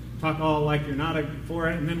 talk all like you're not for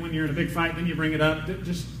it, and then when you're in a big fight, then you bring it up.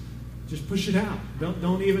 Just push it out.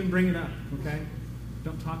 Don't even bring it up, okay?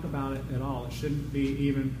 Don't talk about it at all. It shouldn't be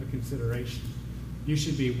even a consideration. You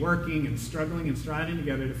should be working and struggling and striving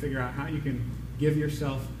together to figure out how you can give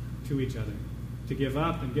yourself to each other, to give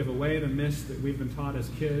up and give away the myths that we've been taught as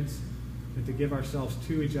kids, and to give ourselves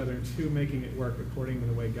to each other and to making it work according to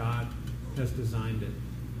the way God has designed it.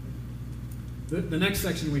 The next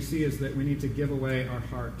section we see is that we need to give away our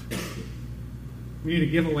heart. We need to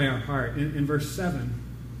give away our heart. In verse 7,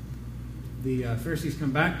 the Pharisees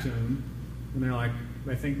come back to him, and they're like,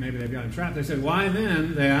 they think maybe they've got him trapped. They said, why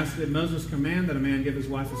then, they asked, did Moses command that a man give his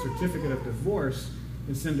wife a certificate of divorce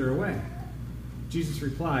and send her away? Jesus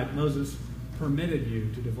replied, Moses permitted you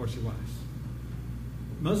to divorce your wives.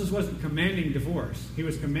 Moses wasn't commanding divorce. He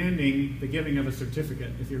was commanding the giving of a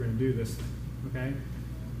certificate if you're going to do this thing. Okay?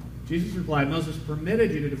 Jesus replied, Moses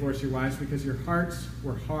permitted you to divorce your wives because your hearts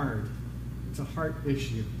were hard. It's a heart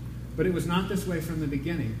issue. But it was not this way from the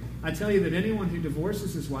beginning. I tell you that anyone who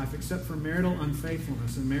divorces his wife except for marital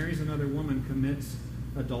unfaithfulness and marries another woman commits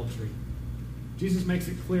adultery. Jesus makes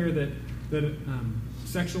it clear that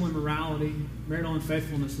sexual immorality, marital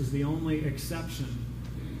unfaithfulness is the only exception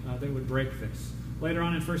that would break this. Later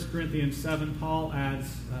on in 1 Corinthians 7, Paul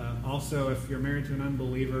adds, also, if you're married to an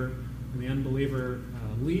unbeliever and the unbeliever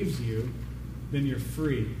leaves you, then you're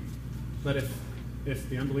free. But if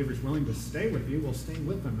the unbeliever is willing to stay with you, well, stay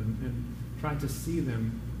with them and try to see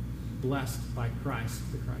them blessed by Christ,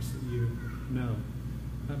 the Christ that you know.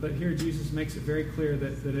 But here Jesus makes it very clear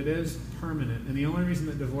that it is permanent. And the only reason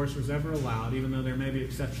that divorce was ever allowed, even though there may be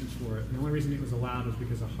exceptions for it, the only reason it was allowed is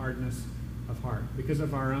because of hardness of heart, because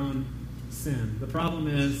of our own sin. The problem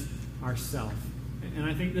is ourself. And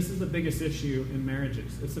I think this is the biggest issue in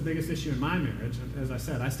marriages. It's the biggest issue in my marriage. As I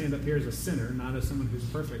said, I stand up here as a sinner, not as someone who's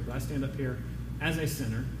perfect, but I stand up here as a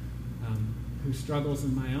sinner who struggles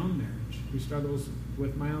in my own marriage, who struggles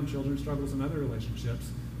with my own children, struggles in other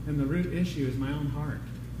relationships. And the root issue is my own heart.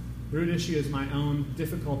 The root issue is my own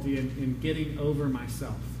difficulty in getting over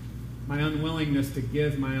myself, my unwillingness to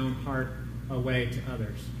give my own heart away to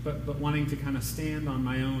others, but wanting to kind of stand on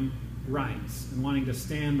my own rights and wanting to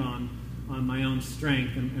stand on my own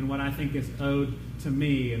strength and what I think is owed to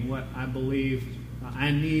me and what I believe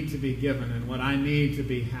I need to be given and what I need to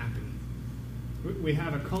be happy. We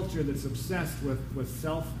have a culture that's obsessed with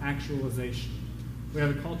self-actualization. We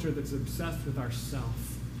have a culture that's obsessed with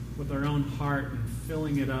ourself, with our own heart and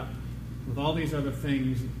filling it up with all these other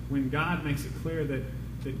things, when God makes it clear that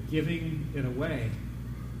giving it away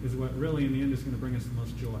is what really in the end is going to bring us the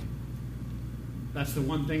most joy. That's the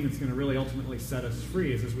one thing that's going to really ultimately set us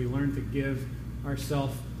free, is as we learn to give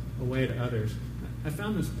ourselves away to others. I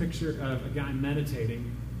found this picture of a guy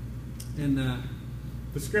meditating, and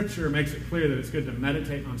the Scripture makes it clear that it's good to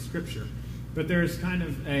meditate on Scripture. But there's kind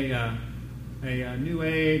of a New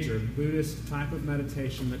Age or Buddhist type of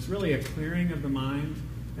meditation that's really a clearing of the mind.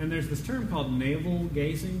 And there's this term called navel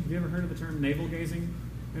gazing. Have you ever heard of the term navel gazing?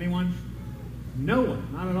 Anyone? No one,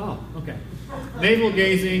 not at all. Okay. Navel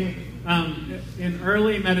gazing. In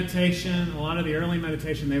early meditation, a lot of the early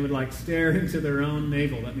meditation, they would like stare into their own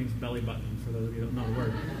navel. That means belly button, for those of you who don't know the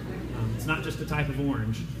word. It's not just a type of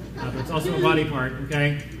orange, but it's also a body part,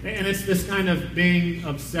 okay? And it's this kind of being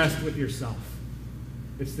obsessed with yourself.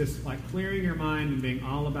 It's this like clearing your mind and being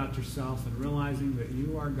all about yourself and realizing that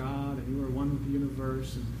you are God and you are one with the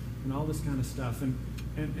universe and all this kind of stuff. And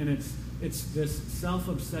it's this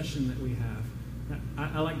self-obsession that we have.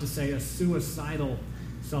 I like to say a suicidal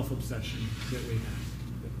self-obsession that we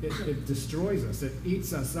have. It destroys us. It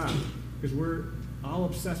eats us up because we're all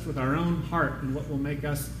obsessed with our own heart and what will make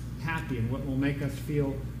us happy and what will make us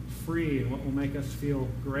feel free and what will make us feel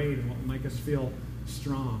great and what will make us feel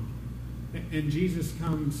strong. And Jesus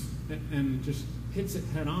comes and just hits it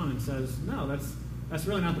head on and says, no, that's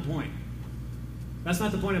really not the point. That's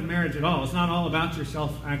not the point of marriage at all. It's not all about your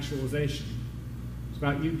self-actualization. It's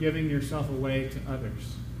about you giving yourself away to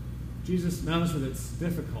others. Jesus knows that it's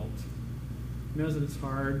difficult. He knows that it's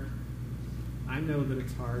hard. I know that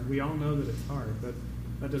it's hard. We all know that it's hard, but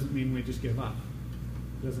that doesn't mean we just give up.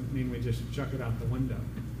 It doesn't mean we just chuck it out the window.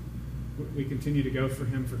 We continue to go for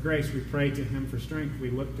him for grace. We pray to him for strength.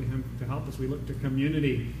 We look to him to help us. We look to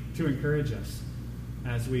community to encourage us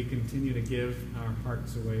as we continue to give our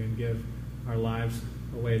hearts away and give our lives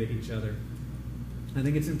away to each other. I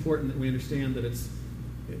think it's important that we understand that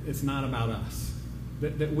it's not about us,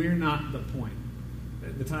 that we're not the point.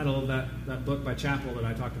 The title of that book by Chappell that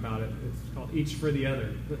I talked about, it's called Each for the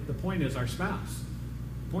Other. The point is our spouse.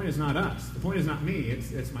 The point is not us. The point is not me.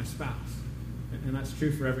 It's my spouse. And that's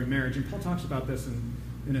true for every marriage. And Paul talks about this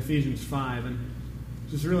in Ephesians 5. And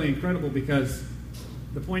it's just really incredible because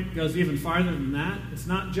the point goes even farther than that. It's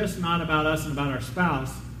not just not about us and about our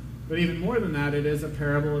spouse, but even more than that, it is a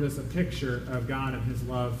parable. It is a picture of God and his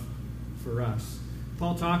love for us.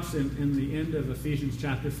 Paul talks in the end of Ephesians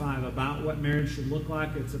chapter 5 about what marriage should look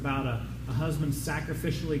like. It's about a husband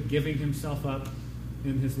sacrificially giving himself up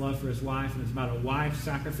in his love for his wife. And it's about a wife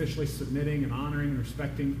sacrificially submitting and honoring and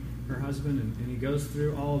respecting her husband. And he goes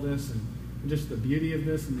through all of this and just the beauty of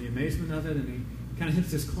this and the amazement of it. And he kind of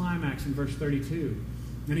hits this climax in verse 32.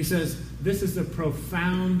 And he says, this is a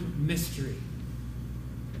profound mystery.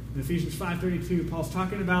 In Ephesians 5:32, Paul's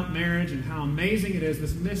talking about marriage and how amazing it is,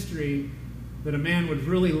 this mystery that a man would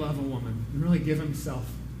really love a woman and really give himself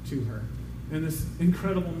to her. And this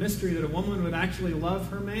incredible mystery that a woman would actually love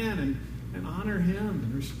her man and honor him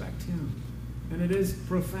and respect him. And it is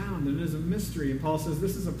profound. It is a mystery. And Paul says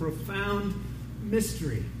this is a profound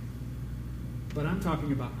mystery. But I'm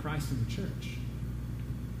talking about Christ and the church.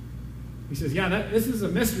 He says, yeah, this is a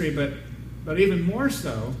mystery, but even more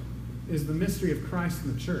so is the mystery of Christ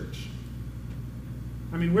and the church.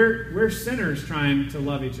 I mean, we're sinners trying to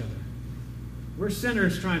love each other. We're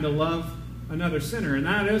sinners trying to love another sinner, and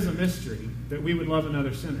that is a mystery, that we would love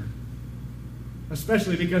another sinner.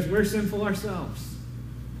 Especially because we're sinful ourselves.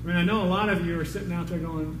 I mean, I know a lot of you are sitting out there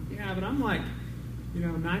going, yeah, but I'm like,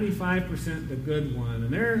 95% the good one,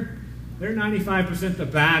 and they're 95% the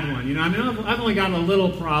bad one. I mean, I've only got a little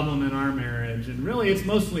problem in our marriage, and really it's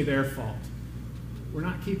mostly their fault. We're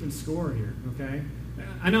not keeping score here, okay?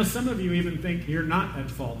 I know some of you even think you're not at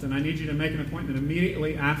fault, and I need you to make an appointment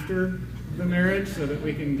immediately after the marriage so that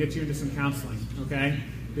we can get you into some counseling, okay?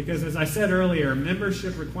 Because as I said earlier,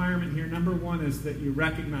 membership requirement here, number one, is that you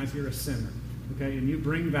recognize you're a sinner, okay? And you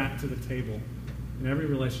bring that to the table in every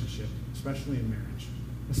relationship, especially in marriage,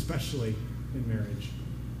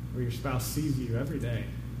 where your spouse sees you every day,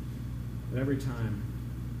 at every time,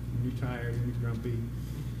 when you're tired, when you're grumpy.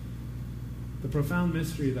 The profound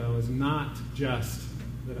mystery, though, is not just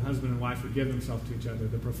that a husband and wife would give themselves to each other.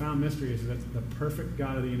 The profound mystery is that the perfect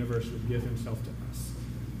God of the universe would give himself to us.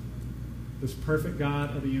 This perfect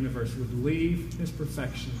God of the universe would leave his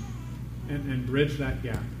perfection and bridge that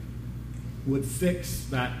gap, would fix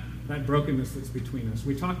that brokenness that's between us.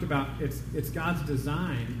 We talked about it's God's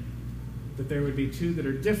design that there would be two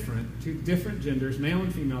different genders, male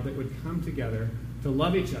and female, that would come together to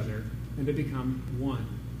love each other and to become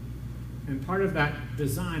one. And part of that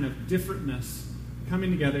design of differentness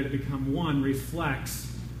coming together to become one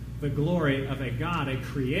reflects the glory of a God, a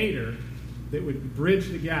creator, that would bridge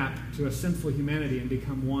the gap to a sinful humanity and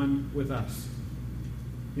become one with us.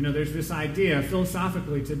 There's this idea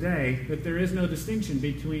philosophically today that there is no distinction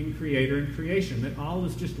between creator and creation, that all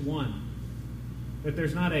is just one. That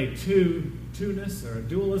there's not a two-ness or a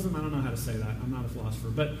dualism. I don't know how to say that. I'm not a philosopher.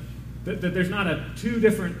 But that there's not two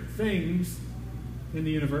different things in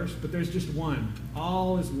the universe, but there's just one.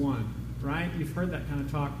 All is one, right? You've heard that kind of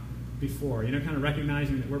talk before, kind of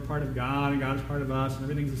recognizing that we're part of God and God is part of us and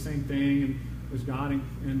everything's the same thing, and there's God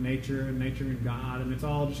and nature in God, and it's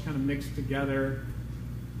all just kind of mixed together.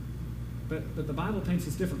 But the Bible paints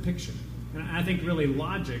this different picture. And I think really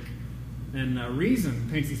logic and reason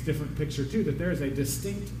paints this different picture too, that there is a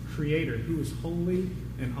distinct creator who is holy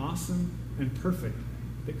and awesome and perfect,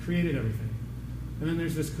 that created everything. And then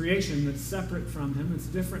there's this creation that's separate from him, that's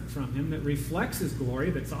different from him, that reflects his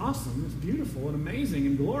glory, that's awesome, it's beautiful and amazing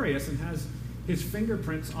and glorious and has his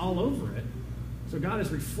fingerprints all over it. So God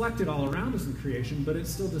is reflected all around us in creation, but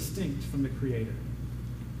it's still distinct from the Creator.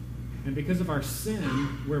 And because of our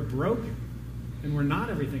sin, we're broken, and we're not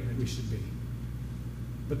everything that we should be.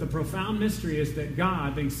 But the profound mystery is that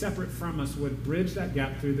God, being separate from us, would bridge that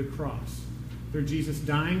gap through the cross, through Jesus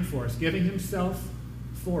dying for us, giving himself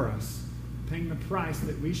for us, paying the price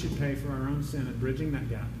that we should pay for our own sin, and bridging that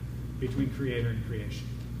gap between Creator and creation.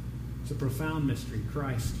 It's a profound mystery,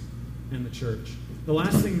 Christ and the church. The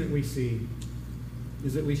last thing that we see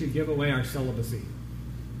is that we should give away our celibacy.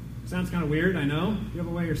 Sounds kind of weird, I know. Give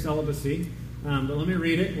away your celibacy. But let me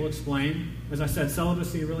read it. We'll explain. As I said,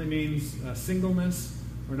 celibacy really means singleness,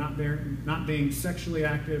 or not being sexually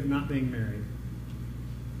active, not being married.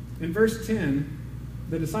 In verse 10,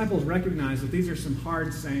 the disciples recognize that these are some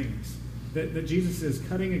hard sayings, that Jesus is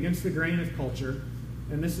cutting against the grain of culture.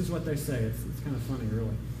 And this is what they say. It's kind of funny,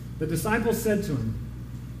 really. The disciples said to him,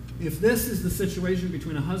 "If this is the situation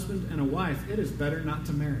between a husband and a wife, it is better not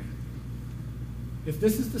to marry." If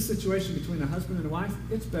this is the situation between a husband and a wife,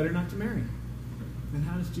 it's better not to marry. And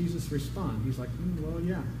how does Jesus respond? He's like, well,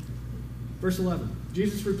 yeah. Verse 11,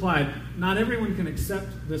 Jesus replied, "Not everyone can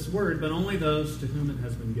accept this word, but only those to whom it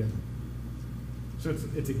has been given." So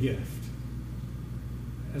it's a gift.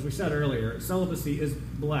 As we said earlier, celibacy is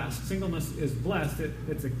blessed. Singleness is blessed.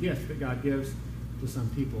 It's a gift that God gives to some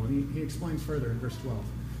people. And he explains further in verse 12.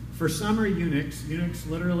 For some are eunuchs. Eunuchs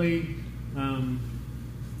literally,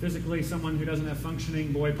 physically, someone who doesn't have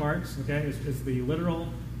functioning boy parts, okay, is the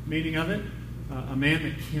literal meaning of it. A man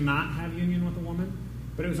that cannot have union with a woman.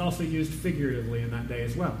 But it was also used figuratively in that day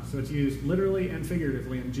as well. So it's used literally and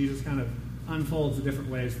figuratively, and Jesus kind of unfolds the different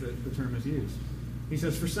ways that the term is used. He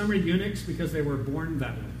says, for some are eunuchs because they were born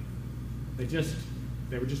that way.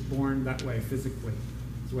 They were just born that way physically.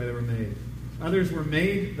 It's the way they were made. Others were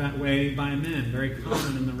made that way by men, very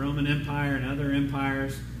common in the Roman Empire and other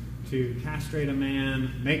empires, to castrate a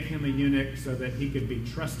man, make him a eunuch so that he could be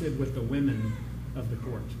trusted with the women of the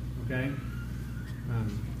court. Okay?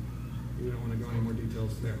 We don't want to go into more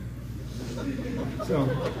details there. So,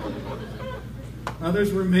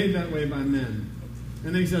 others were made that way by men.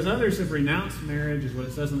 And then he says, others have renounced marriage, is what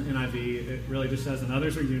it says in the NIV. It really just says, and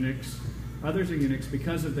others are eunuchs. Others are eunuchs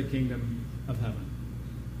because of the kingdom of heaven.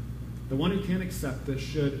 The one who can accept this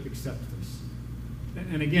should accept this.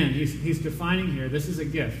 And again, he's defining here, this is a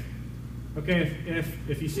gift. Okay,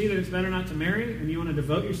 if you see that it's better not to marry and you want to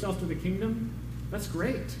devote yourself to the kingdom, that's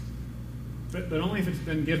great. But only if it's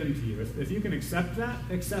been given to you. If you can accept that,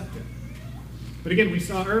 accept it. But again, we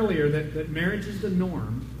saw earlier that marriage is the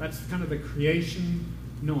norm. That's kind of the creation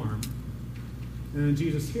norm. And then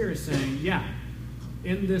Jesus here is saying, yeah,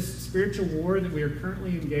 in this spiritual war that we are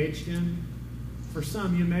currently engaged in, for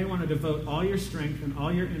some, you may want to devote all your strength and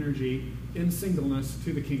all your energy in singleness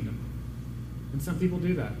to the kingdom. And some people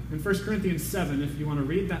do that. In 1 Corinthians 7, if you want to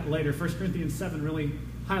read that later, 1 Corinthians 7 really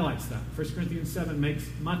highlights that. 1 Corinthians 7 makes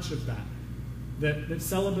much of that. That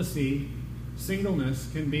celibacy, singleness,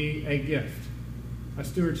 can be a gift, a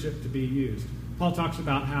stewardship to be used. Paul talks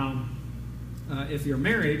about how if you're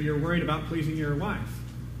married, you're worried about pleasing your wife.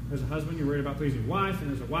 As a husband, you're worried about pleasing your wife,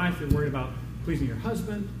 and as a wife, you're worried about pleasing your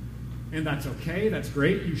husband. And that's okay, that's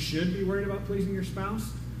great. You should be worried about pleasing your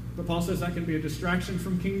spouse. But Paul says that can be a distraction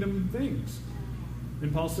from kingdom things.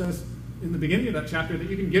 And Paul says in the beginning of that chapter that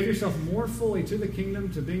you can give yourself more fully to the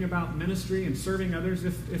kingdom, to being about ministry and serving others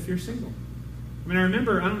if you're single. I mean, I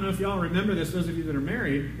don't know if y'all remember this, those of you that are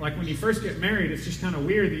married, like when you first get married, it's just kind of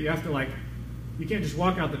weird that you have to you can't just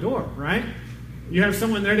walk out the door, right? You have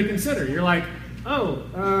someone there to consider. You're like, how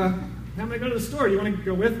am I going to go to the store? You want to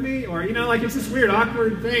go with me? Or, it's this weird,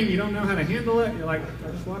 awkward thing. You don't know how to handle it. You're like, do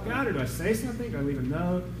I just walk out or do I say something? Do I leave a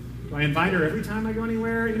note? Do I invite her every time I go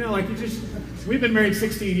anywhere? We've been married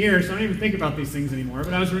 16 years, so I don't even think about these things anymore.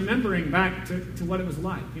 But I was remembering back to what it was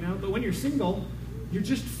like, But when you're single, you're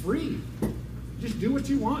just free. Just do what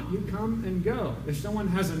you want. You come and go. If someone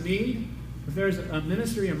has a need, if there's a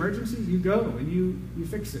ministry emergency, you go and you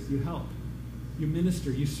fix it. You help. You minister.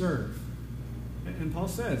 You serve. And Paul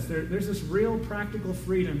says there's this real practical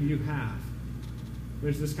freedom you have.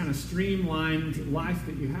 There's this kind of streamlined life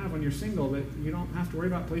that you have when you're single that you don't have to worry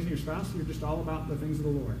about pleasing your spouse. You're just all about the things of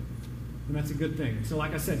the Lord. And that's a good thing. So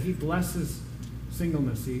like I said, he blesses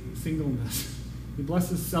singleness. He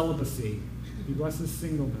blesses celibacy. He blesses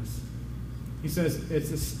singleness. He says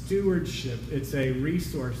it's a stewardship. It's a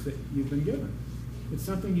resource that you've been given. It's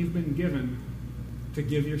something you've been given to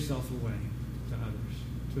give yourself away to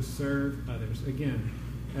others, to serve others. Again,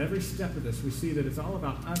 at every step of this, we see that it's all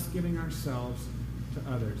about us giving ourselves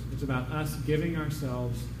to others. It's about us giving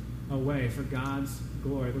ourselves away for God's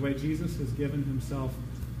glory, the way Jesus has given himself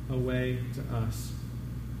away to us.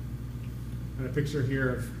 I have a picture here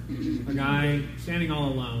of a guy standing all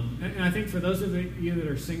alone. And I think for those of you that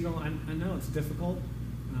are single, I know it's difficult.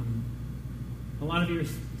 A lot of you are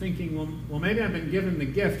thinking, well, maybe I've been given the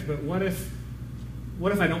gift, but what if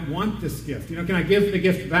I don't want this gift? Can I give the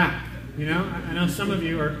gift back? I know some of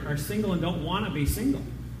you are single and don't want to be single.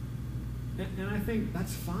 And I think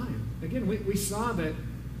that's fine. Again, we saw that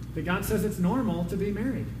God says it's normal to be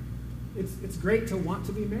married. It's great to want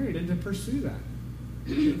to be married and to pursue that.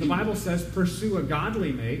 The Bible says pursue a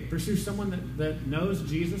godly mate, pursue someone that knows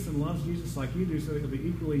Jesus and loves Jesus like you do so that you'll be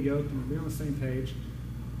equally yoked and be on the same page.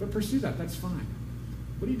 But pursue that. That's fine.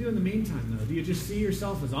 What do you do in the meantime, though? Do you just see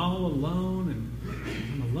yourself as all alone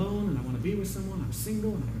and I'm alone and I want to be with someone, I'm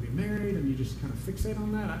single and I want to be married, and you just kind of fixate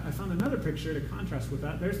on that? I found another picture to contrast with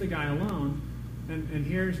that. There's the guy alone, and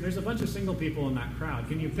there's a bunch of single people in that crowd.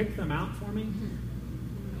 Can you pick them out for me?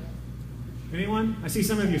 Anyone? I see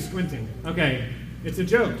some of you squinting. Okay, it's a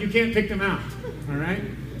joke. You can't pick them out, all right?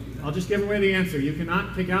 I'll just give away the answer. You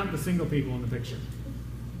cannot pick out the single people in the picture.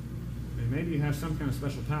 Maybe you have some kind of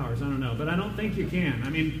special powers, I don't know. But I don't think you can. I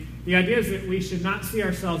mean, the idea is that we should not see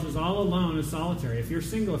ourselves as all alone, as solitary. If you're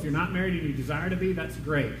single, if you're not married and you desire to be, that's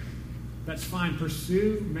great. That's fine.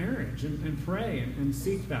 Pursue marriage and pray and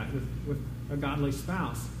seek that with a godly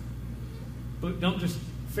spouse. But don't just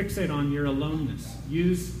fixate on your aloneness.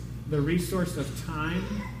 Use the resource of time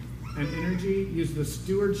and energy. Use the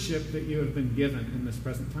stewardship that you have been given in this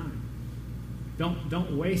present time.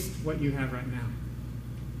 Don't waste what you have right now.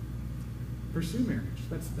 Pursue marriage.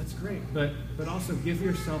 That's great. But also give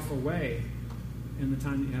yourself away in the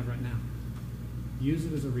time that you have right now. Use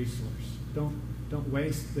it as a resource. Don't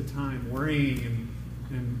waste the time worrying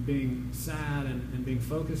and being sad and being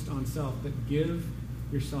focused on self, but give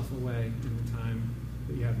yourself away in the time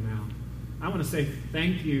that you have now. I want to say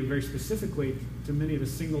thank you very specifically to many of the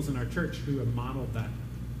singles in our church who have modeled that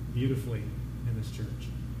beautifully in this church,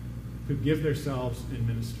 who give themselves in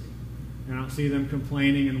ministry. And I don't see them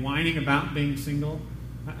complaining and whining about being single.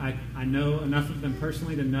 I know enough of them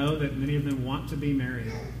personally to know that many of them want to be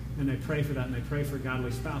married, and they pray for that, and they pray for a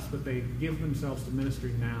godly spouse, but they give themselves to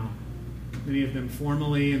ministry now. Many of them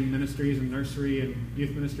formally in ministries and nursery and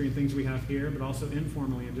youth ministry and things we have here, but also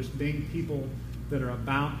informally and just being people that are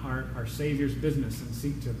about our Savior's business and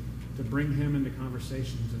seek to bring him into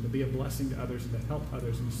conversations and to be a blessing to others and to help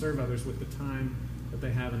others and serve others with the time that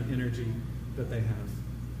they have and the energy that they have.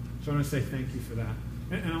 So I want to say thank you for that.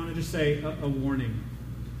 And I want to just say a warning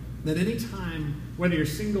that any time, whether you're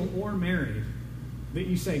single or married, that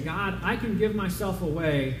you say, God, I can give myself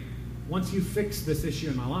away once you fix this issue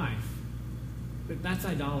in my life, that's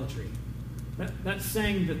idolatry. That's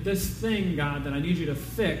saying that this thing, God, that I need you to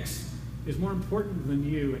fix is more important than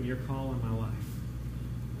you and your call in my life.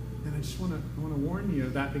 And I want to warn you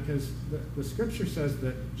of that because the Scripture says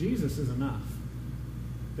that Jesus is enough,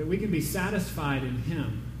 that we can be satisfied in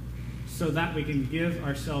him, so that we can give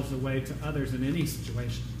ourselves away to others in any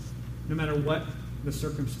situation, no matter what the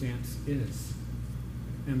circumstance is.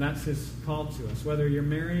 And that's his call to us. Whether you're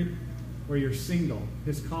married or you're single,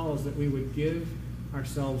 his call is that we would give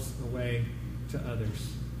ourselves away to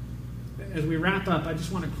others. As we wrap up, I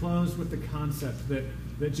just want to close with the concept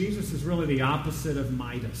that Jesus is really the opposite of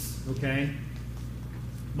Midas, okay?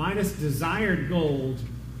 Midas desired gold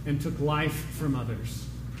and took life from others.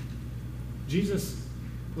 Jesus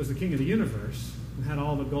was the king of the universe and had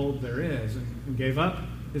all the gold there is and gave up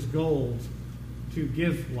his gold to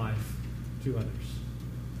give life to others.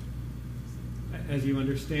 As you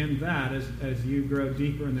understand that, as you grow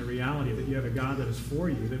deeper in the reality that you have a God that is for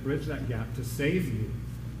you, that bridges that gap to save you,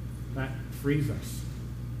 that frees us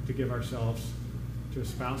to give ourselves to a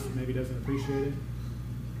spouse that maybe doesn't appreciate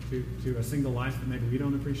it, to a single life that maybe we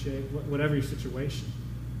don't appreciate, whatever your situation.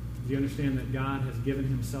 If you understand that God has given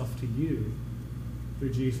himself to you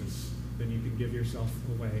through Jesus, then you can give yourself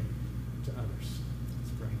away to others.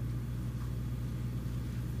 Let's pray.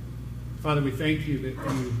 Father, we thank you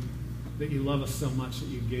that you love us so much that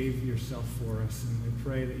you gave yourself for us, and we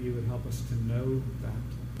pray that you would help us to know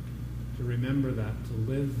that, to remember that, to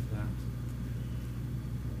live that.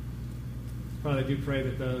 Father, I do pray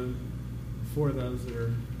that for those that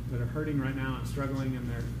are hurting right now and struggling in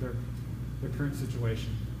their current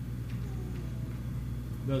situation,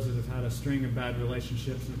 those that have had a string of bad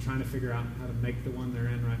relationships and are trying to figure out how to make the one they're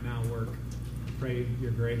in right now work, pray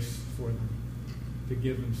your grace for them to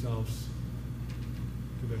give themselves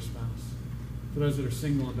to their spouse. For those that are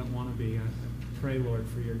single and don't want to be, I pray, Lord,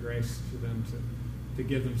 for your grace to them to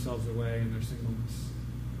give themselves away in their singleness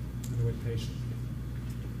and to wait patiently.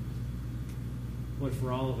 Lord,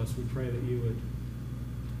 for all of us, we pray that you would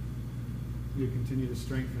continue to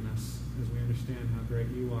strengthen us as we understand how great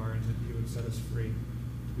you are, and that you would set us free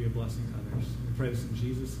to be a blessing to others. We pray this in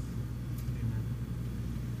Jesus'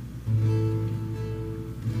 name.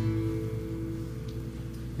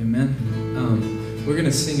 Amen. We're going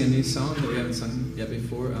to sing a new song that we haven't sung yet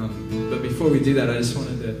before. But before we do that, I just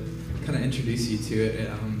wanted to kind of introduce you to it.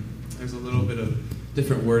 There's a little bit of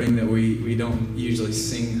different wording that we don't usually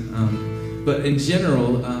sing. But in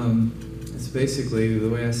general, it's basically, the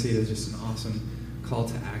way I see it, is just an awesome call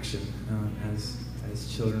to action as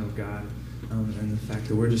children of God. And the fact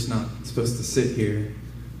that we're just not supposed to sit here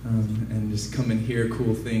and just come and hear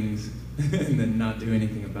cool things and then not do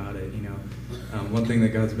anything about it, you know. One thing that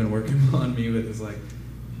God's been working on me with is like,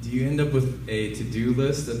 do you end up with a to-do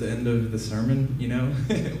list at the end of the sermon, you know?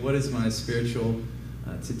 What is my spiritual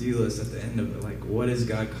to-do list at the end of it? Like, what is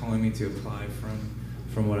God calling me to apply from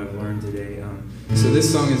what I've learned today? So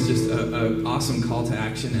this song is just an awesome call to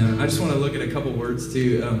action, and I just want to look at a couple words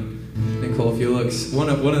too. Nicole, if you look, one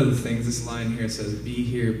of the things, this line here says, "Be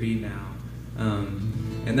here, be now."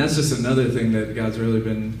 And that's just another thing that God's really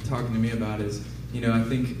been talking to me about is, you know, I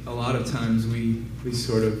think a lot of times we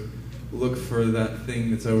sort of look for that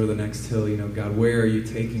thing that's over the next hill. You know, God, where are you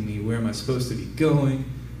taking me? Where am I supposed to be going?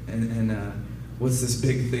 And what's this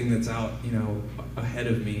big thing that's out, you know, ahead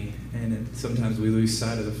of me? And sometimes we lose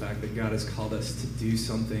sight of the fact that God has called us to do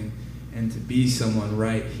something and to be someone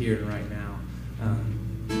right here and right now.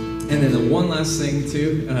 And then the one last thing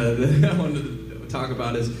too that I wanted to talk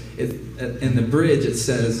about is in the bridge it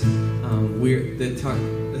says it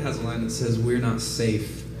has a line that says, "We're not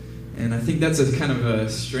safe," and I think that's a kind of a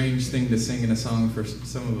strange thing to sing in a song for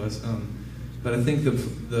some of us. But I think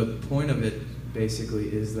the point of it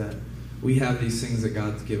basically is that we have these things that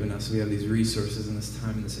God's given us. We have these resources and this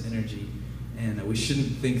time and this energy, and we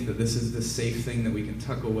shouldn't think that this is the safe thing that we can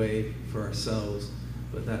tuck away for ourselves,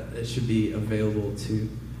 but that it should be available to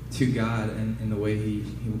God and in the way He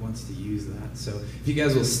wants to use that. So if you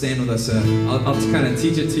guys will stand with us, I'll kind of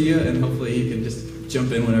teach it to you, and hopefully you can just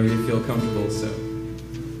jump in whenever you feel comfortable. So.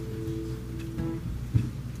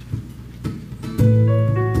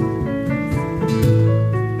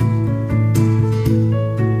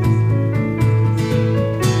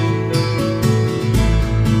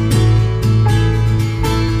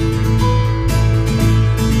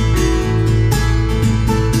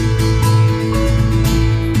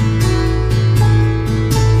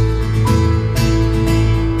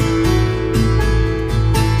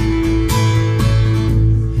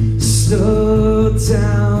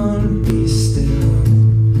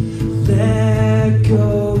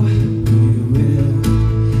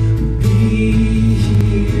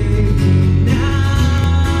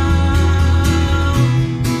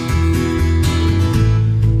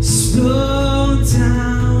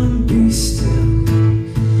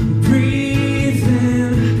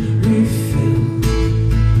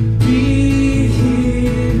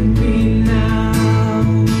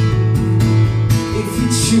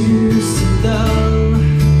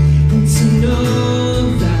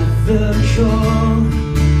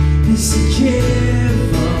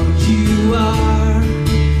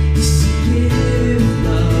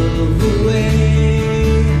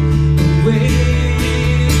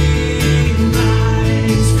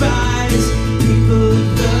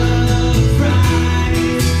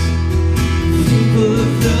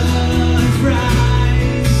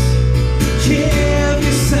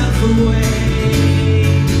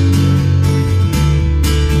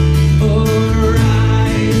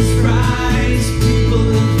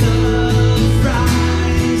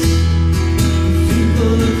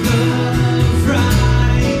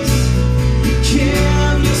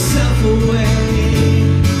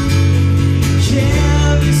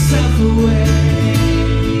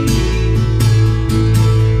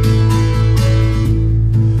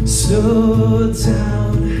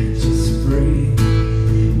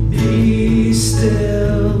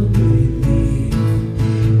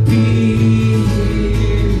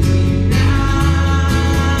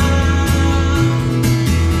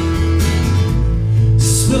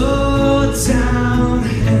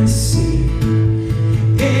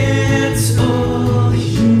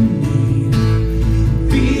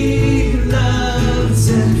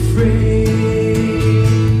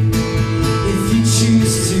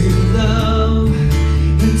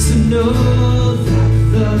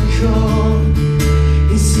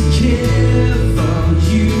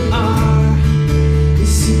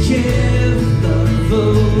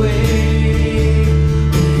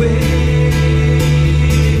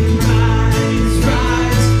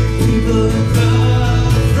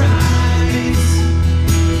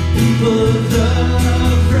 People of the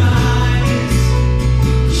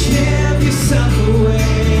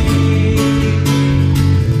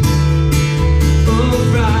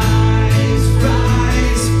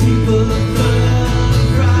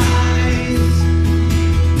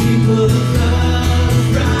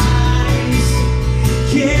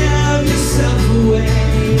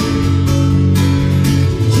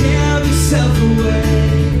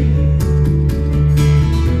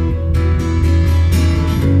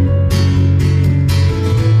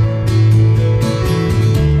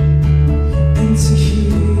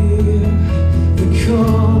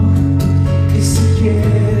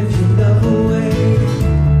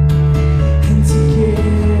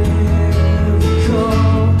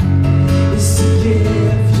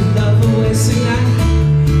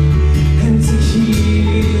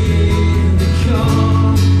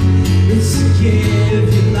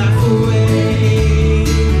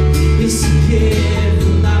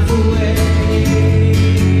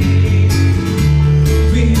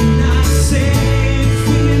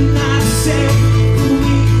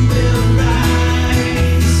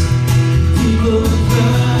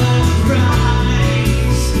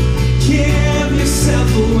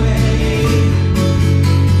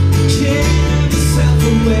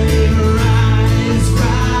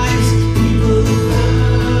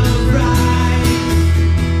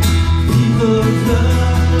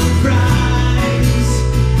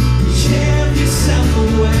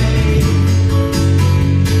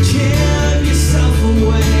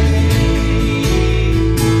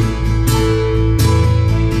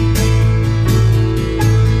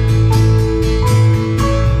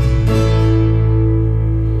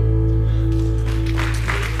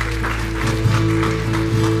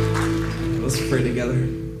pray together.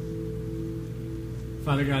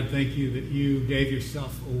 Father God, thank you that you gave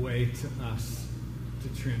yourself away to us,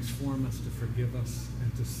 to transform us, to forgive us,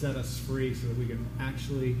 and to set us free so that we can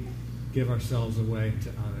actually give ourselves away to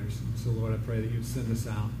others. And so, Lord, I pray that you'd send us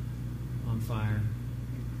out on fire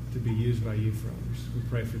to be used by you for others. We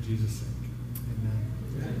pray for Jesus' sake.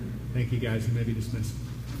 Amen. Thank you, guys. You may be dismissed.